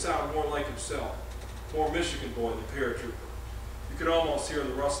began to sound more like himself, more Michigan boy than paratrooper. You could almost hear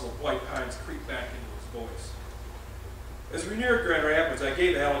the rustle of white pines creep back into his voice. As we neared Grand Rapids, I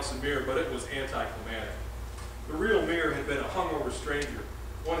gave Alex a mirror, but it was anticlimactic. The real mirror had been a hungover stranger,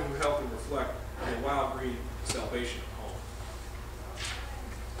 one who helped him reflect on the wild green salvation of home.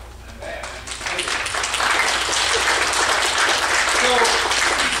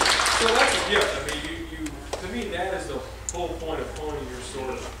 So that's a gift. I mean, to me, that is the whole point of honing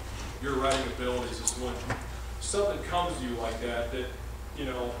your writing abilities, is when something comes to you like that, you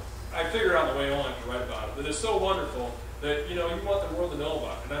know, I figured on the way on to write about it, that it's so wonderful that, you know, you want the world to know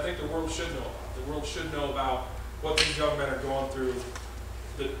about it. And I think the world should know about it. The world should know about what these young men are going through,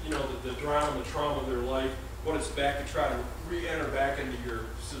 the drama and the trauma of their life, what it's back to try to re-enter back into your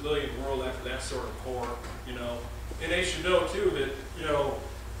civilian world after that sort of horror, you know. And they should know, too, that, you know,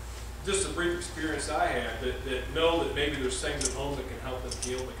 just a brief experience I had that know that maybe there's things at home that can help them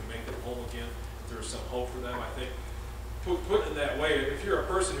heal, that can make them whole again, if there's some hope for them. I think put in that way, if you're a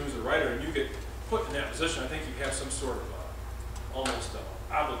person who's a writer and you get put in that position, I think you have some sort of almost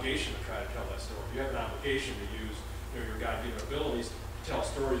obligation to try to tell that story. You have an obligation to use your God-given abilities to tell a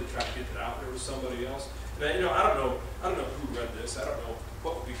story, to try to get that out there with somebody else. And I don't know who read this. I don't know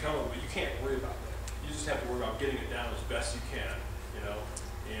what would become of it, but you can't worry about that. You just have to worry about getting it down as best you can,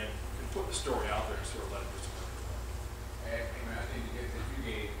 and put the story out there and sort of let it just work. And I think the gift that you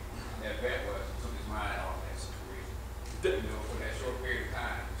gave that vet was it took his mind off that situation. For that short period of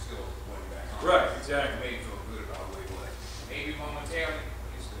time, he still went back home. Right, exactly. It made him feel good about where he was. Maybe momentarily,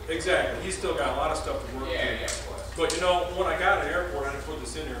 he's still. Exactly. He's still got a lot of stuff to work through. Yeah, of course. But when I got to the airport, I didn't put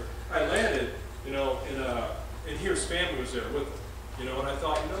this in here. I landed, and his family was there with him. And I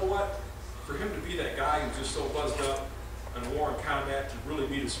thought, you know what? For him to be that guy who's just so buzzed up on war and combat, to really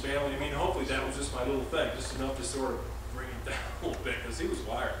meet his family, hopefully that was just my little thing, just enough to sort of bring him down a little bit, because he was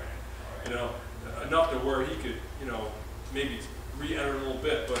wired, man. Enough to where he could, maybe re-enter a little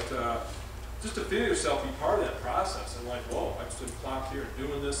bit, but just to feel yourself be part of that process, and like, whoa, I've stood clocked here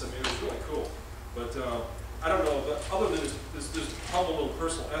doing this. It was really cool. But I don't know, but other than this humble little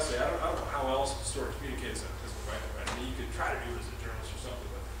personal essay, I don't know how else to sort of communicate as a writer. Right? You could try to do it as a journalist or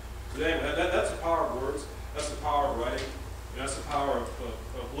something, but anyway, that's the power of words. That's the power of writing. That's the power of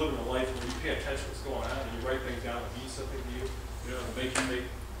living a life where you pay attention to what's going on and you write things down that mean something to you, to make you make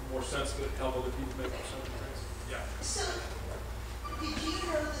more sense of it, help other people make more sense of things. Yeah. So, did you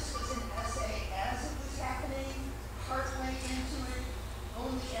know this was an essay as it was happening, partway into it,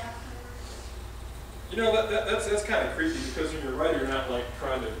 only afterwards? That's kind of creepy, because when you're a writer, you're not like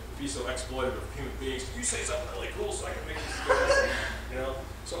trying to be so exploitive of human beings. You say something really cool so I can make this good essay,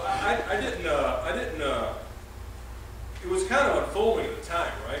 So I didn't. It was kind of unfolding at the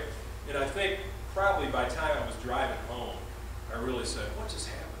time, right? And I think probably by the time I was driving home, I really said, what just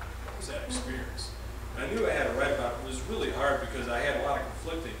happened? What was that experience? And I knew I had to write about it. It was really hard because I had a lot of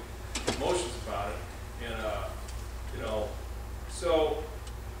conflicting emotions about it. And,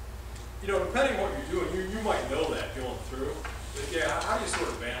 depending on what you're doing, you might know that going through. But yeah, how do you sort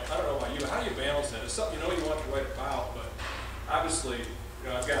of balance? I don't know about you, how do you balance that? It's something you want to write about, but obviously,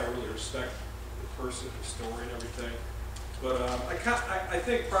 I've got to really respect the person, the story, and everything. But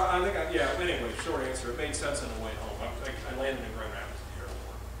anyway, short answer, it made sense on the way home. I landed in Grand Rapids at the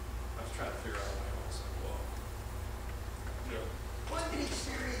airport. I was trying to figure out a way home. I was like, whoa. One of the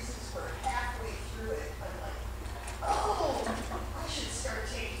experiences where halfway through it, I'm like, oh, I should start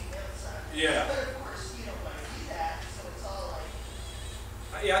taking notes on it. Yeah. But of course, you don't want to do that, so it's all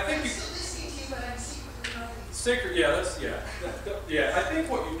like, I think I'm still listening to you, but I'm secretly writing. I think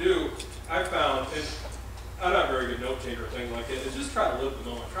what you do, I found, and I'm not a very good note taker or thing like that, is just try to live the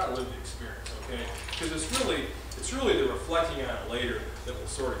moment, try to live the experience, okay? Because it's really the reflecting on it later that will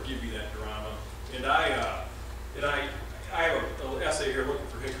sort of give you that drama. And I have an essay here looking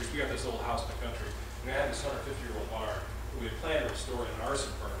for Hickories. We got this old house in the country, and I had this 150-year-old barn. We had planned to restore an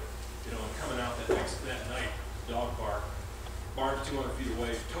arson burn, and coming out that night, dog bark, barn's 200 feet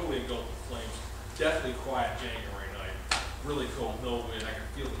away, totally engulfed in flames. Deathly quiet January night, really cold, no wind. I could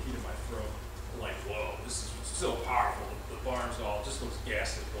feel the heat in my throat. I'm like, whoa, this is so powerful. The barn's all just looks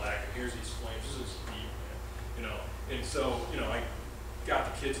ghastly black, and here's these flames. This is evil, man. And so, I got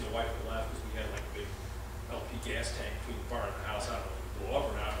the kids and the wife and left because we had like a big LP gas tank between the barn and the house. I don't know if it blew up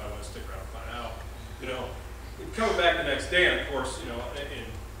or not, but I want to stick around and find out. Coming back the next day, and of course, and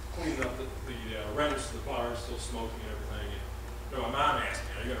cleaning up the remnants of the barn, still smoking and everything. And, my mom asked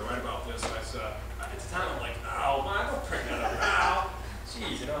me, are you going to write about this? And I said, at the time, I'm like, no, Mom, don't bring that up now.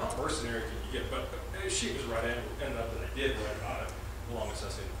 Geez, how mercenary can you get? But she was right, ended up that I did write about it, the longest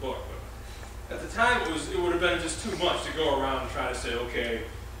essay in the book. But at the time, it would have been just too much to go around and try to say, okay,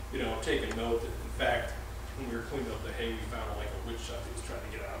 take a note that, in fact, when we were cleaning up the hay, we found like a wood chuck that was trying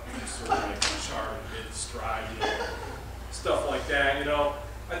to get out. It was sort of like charred in mid-stride, stuff like that,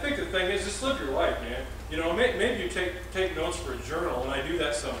 I think the thing is, just live your life, man. Maybe you take notes for a journal, and I do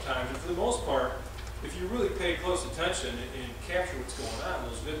that sometimes. And for the most part, if you really pay close attention and capture what's going on,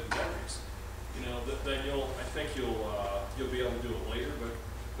 those vivid memories, then I think you'll be able to do it later.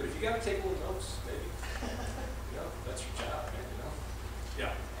 But if you got to take little notes, maybe, that's your job, man.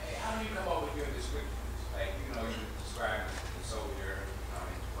 Yeah. Hey, how do you come up with your descriptions? Like, you describe the soldier,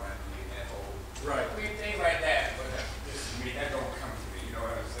 that whole. Right. Things like that. But that don't come to me. You know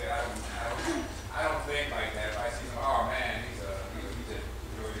what I'm saying? I don't think like that. If I see some, oh man, he's really good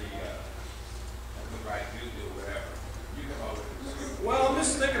right dude or whatever. You come up with it. Well, I'm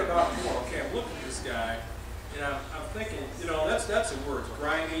just thinking about, okay, I'm looking at this guy, and I'm thinking, that's a word,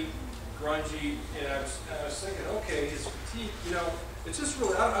 grimy, lethargy, and I was thinking, okay, his fatigue, you know, it's just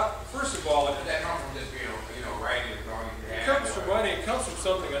really, first of all, Does that come from just being, you know, writing as long as you it have? comes from writing, it comes from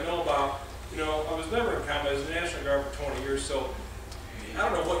something I know about. You know, I was never in combat. I was in the National Guard for 20 years, so I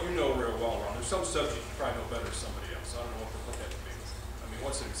don't know what you know real well, Ron. There's some subjects you probably know better than somebody else. I don't know what that would be. I mean,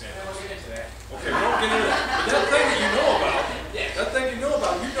 what's an example? Yeah, we'll get into that. Okay, we won't get into that. But that thing that you know about, that thing you know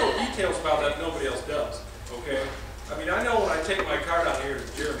about, you know details about that nobody else does. Okay? I mean, I know when I take my car down here to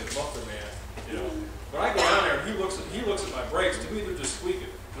Jeremy, the muffler man, you know, when I go down there and he looks at my brakes, to me they're just squeaking.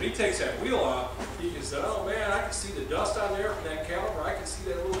 When he takes that wheel off, he can say, oh man, I can see the dust on there from that caliper, I can see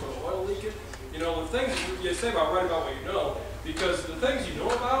that little bit of oil leaking. You know, the things you say about write about what you know, because the things you know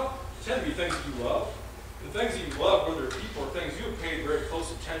about tend to be things that you love. The things that you love, whether they're people or things, you have paid very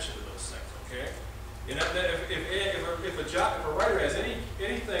close attention to those things, okay? And if a writer has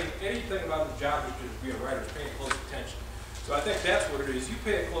anything about the job to be a writer, is paying close attention. So I think that's what it is. You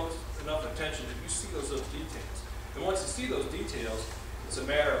pay close enough attention that you see those details. And once you see those details, it's a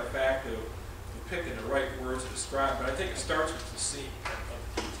matter of fact of picking the right words to describe. But I think it starts with the scene of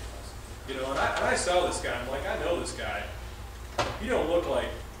the details. You know, and I saw this guy. I'm like, I know this guy. You don't look like.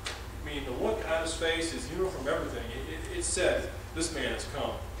 I mean, the look on his face, his uniform, everything. It said this man has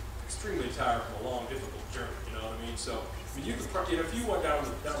come extremely tired from a long, difficult journey. You know what I mean? So, I mean, you could, if you went down to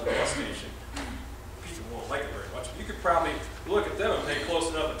the bus station, people won't like it very much. But you could probably look at them and pay close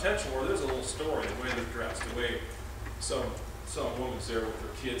enough attention where there's a little story, the way they're dressed, the way some woman's there with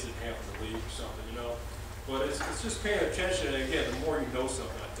her kids that happen to leave or something, you know. But it's just paying attention, and again, the more you know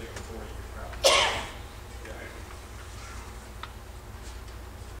something, I think, the more you can probably.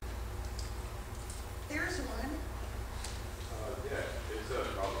 There's one. Yeah, it's a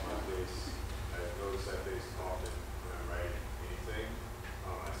problem on my face. I notice that face often when I write anything.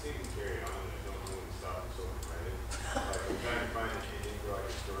 I seem to carry on and I don't know when to stop and so I'm writing. Like I'm trying to find an ending for like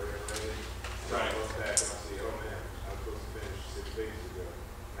a story I'm writing. So I look back and I see, oh man, I was supposed to finish 6 pages ago.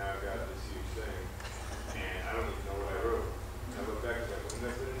 Now I've got this huge thing. And I don't even know what I wrote. I look back and like, when did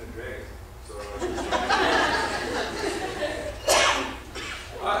I put in the dragon? So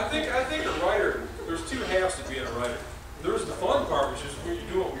I think a writer, there's two halves to being a writer. There's the fun part, which is when you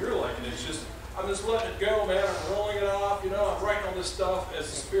do what you're like, and it's just, I'm just letting it go, man, I'm rolling it off, you know, I'm writing all this stuff as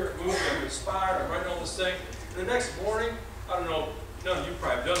the spirit moves, I'm inspired, I'm writing all this thing. And the next morning, I don't know, none of you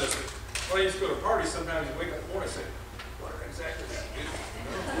probably have done this, but when I used to go to parties, sometimes you wake up in the morning and say, what exactly did I do?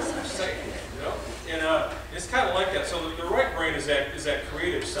 You know? And it's kind of like that. So the right brain is that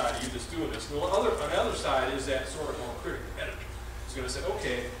creative side of you that's doing this. And on the other side is that sort of more critical editor. It's going to say,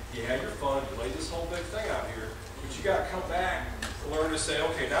 okay, you had your fun, you laid this whole big thing out here, but you got to come back and learn to say,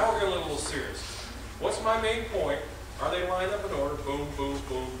 okay, now we're going to get a little serious. What's my main point? Are they lined up in order? Boom, boom,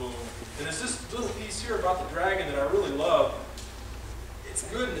 boom, boom. And it's this little piece here about the dragon that I really love. It's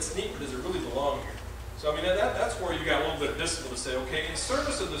good and it's neat, but does it really belong here? So I mean, that's where you got a little bit of discipline to say, okay, in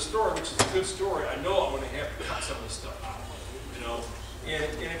service of the story, which is a good story, I know I'm going to have to cut some of this stuff out, you know. And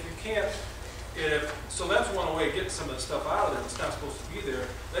if you can't, so that's one way of getting some of the stuff out of there that's not supposed to be there.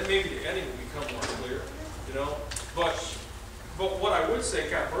 Then maybe the ending will become more clear, you know. But what I would say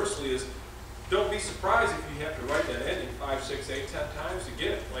conversely is, don't be surprised if you have to write that ending 5, 6, 8, 10 times to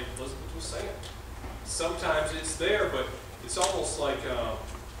get it, like Elizabeth was saying. Sometimes it's there, but it's almost like,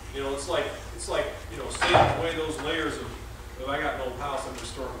 you know, it's like, you know, staying away those layers of, if I got an old house, I'm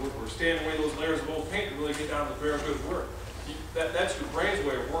just storing woodwork, staying away those layers of old paint to really get down to the very good work. That's your brain's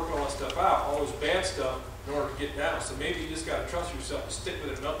way of working all that stuff out, all this bad stuff, in order to get down. So maybe you just got to trust yourself to stick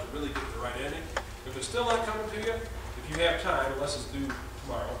with it enough to really get the right ending. If it's still not coming to you, if you have time, unless it's due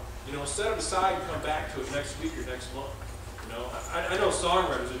tomorrow, you know, set it aside and come back to it next week or next month. You know, I know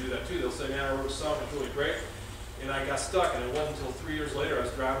songwriters that do that too. They'll say, man, I wrote a song that's really great, and I got stuck, and it wasn't until 3 years later I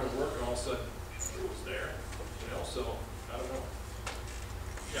was driving to work, and all of a sudden it was there. You know, so I don't know.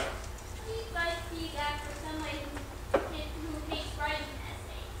 Yeah. How do you guys feedback for somebody who hates writing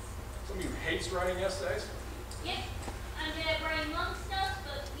essays? Somebody who hates writing essays? Yep. I'm good at writing long stuff,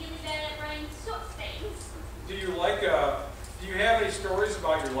 but really bad at writing short things. Do you like, do you have any stories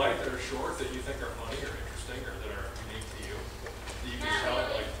about your life that are short that you think are funny or interesting or that are unique to you? That you can tell Not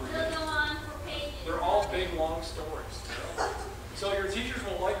like really. 3 They'll minutes? go on for pages. They're all big, long stories. You know? So your teachers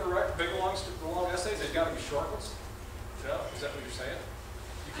won't like to write big, long essays? They've got to be short ones? You know? Is that what you're saying?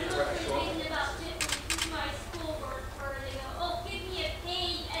 You can't write a short one? Thinking about different my schoolwork where they go, oh, give me a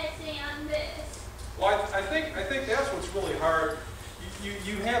page essay on this. Well, I think that's what's really hard.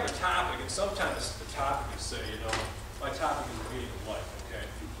 You have a topic, and sometimes the topic is, say, you know, my topic is the meaning of life, okay?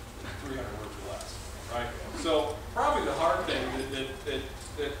 300 words or less, right? So probably the hard thing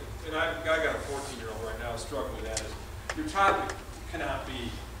and I got a 14-year-old right now struggling with that is your topic cannot be,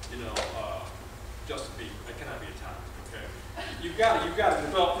 you know, just a beat. I cannot be a topic, okay? You've got to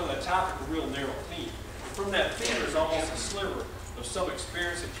develop from that topic a real narrow theme. From that theme, there's almost a sliver of some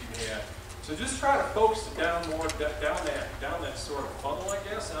experience that you had. So just try to focus it down more, down that sort of funnel, I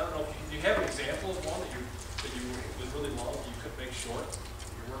guess. And I don't know, do you have an example of one that you was really long that you could make short?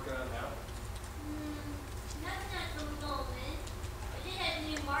 You're working on now? Nothing at the moment. I did have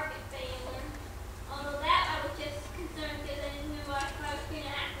a new market failure. Although that I was just concerned because I knew I was going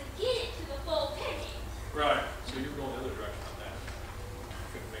to have to get it to the full page. Right. So you're going the other direction on that. You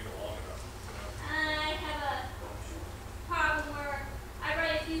couldn't make it long enough. You know? I have a problem where I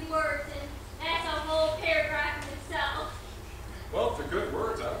write a few words and that's a whole paragraph in itself. Well, if they're good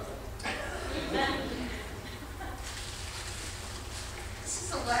words, I don't know. This is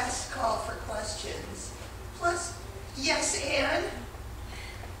the last call for questions. Plus, yes, Anne?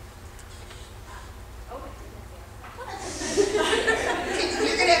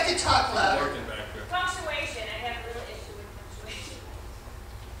 You're going to have to talk louder. Working back there. Punctuation, I have a real issue with punctuation.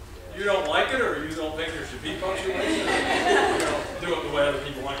 You don't like it, or you don't think there should be punctuation? Or you don't do it the way other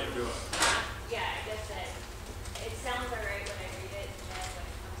people want you to do it? Yeah, I guess that it sounds alright when I read it, and then when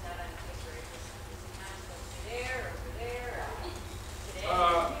it comes out on paper, it just sometimes goes to there, or to there, or to there.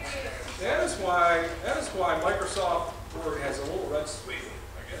 That is why Microsoft Word has a little red squiggle,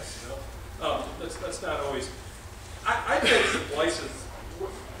 I guess. You know, that's not always. I take some places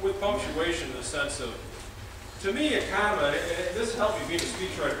with punctuation in the sense of, to me, a comma, and this helped me being a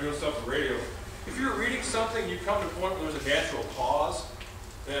speechwriter doing stuff for radio. If you're reading something, you come to a point where there's a natural pause,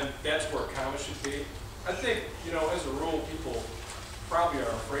 then that's where a comma should be. I think, you know, as a rule, people probably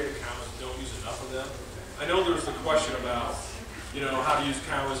are afraid of commas, don't use enough of them. I know there's the question about, you know, how to use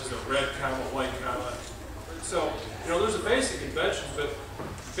commas, is a red comma, white comma. So, you know, there's a basic convention, but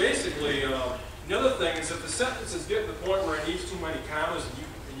basically, the other thing is if the sentence is getting to the point where it needs too many commas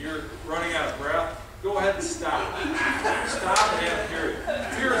and you're running out of breath, go ahead and stop. Stop and add a period.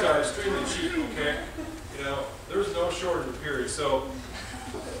 Periods are extremely cheap, okay? You know, there's no shortage of periods. So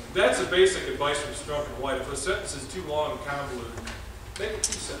that's a basic advice from Strunk and White. If a sentence is too long and convoluted, make it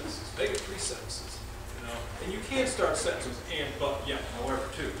 2 sentences, make it 3 sentences. You know, and you can't start sentences and, but, yeah, however,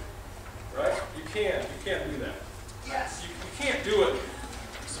 too. Right? You can do that. Yes. You can't do it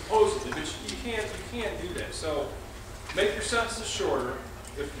supposedly, but you can't do that. So make your sentences shorter.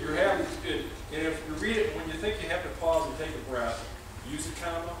 If you're having, and if you read it when you think you have to pause and take a breath, use a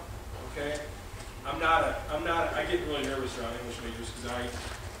comma. Okay. I get really nervous around English majors because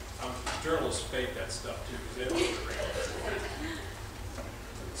journalists fake that stuff too because they don't know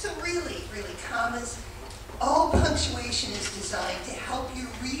the So really, commas, all punctuation is designed to help your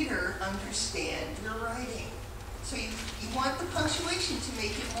reader understand your writing. So you want the punctuation to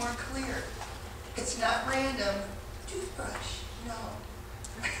make it more clear. It's not random. Toothbrush, no.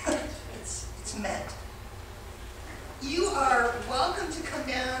 It's meant. You are welcome to come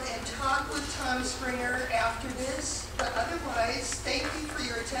down and talk with Tom Springer after this, but otherwise, thank you for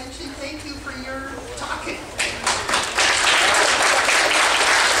your attention. Thank you for your talking.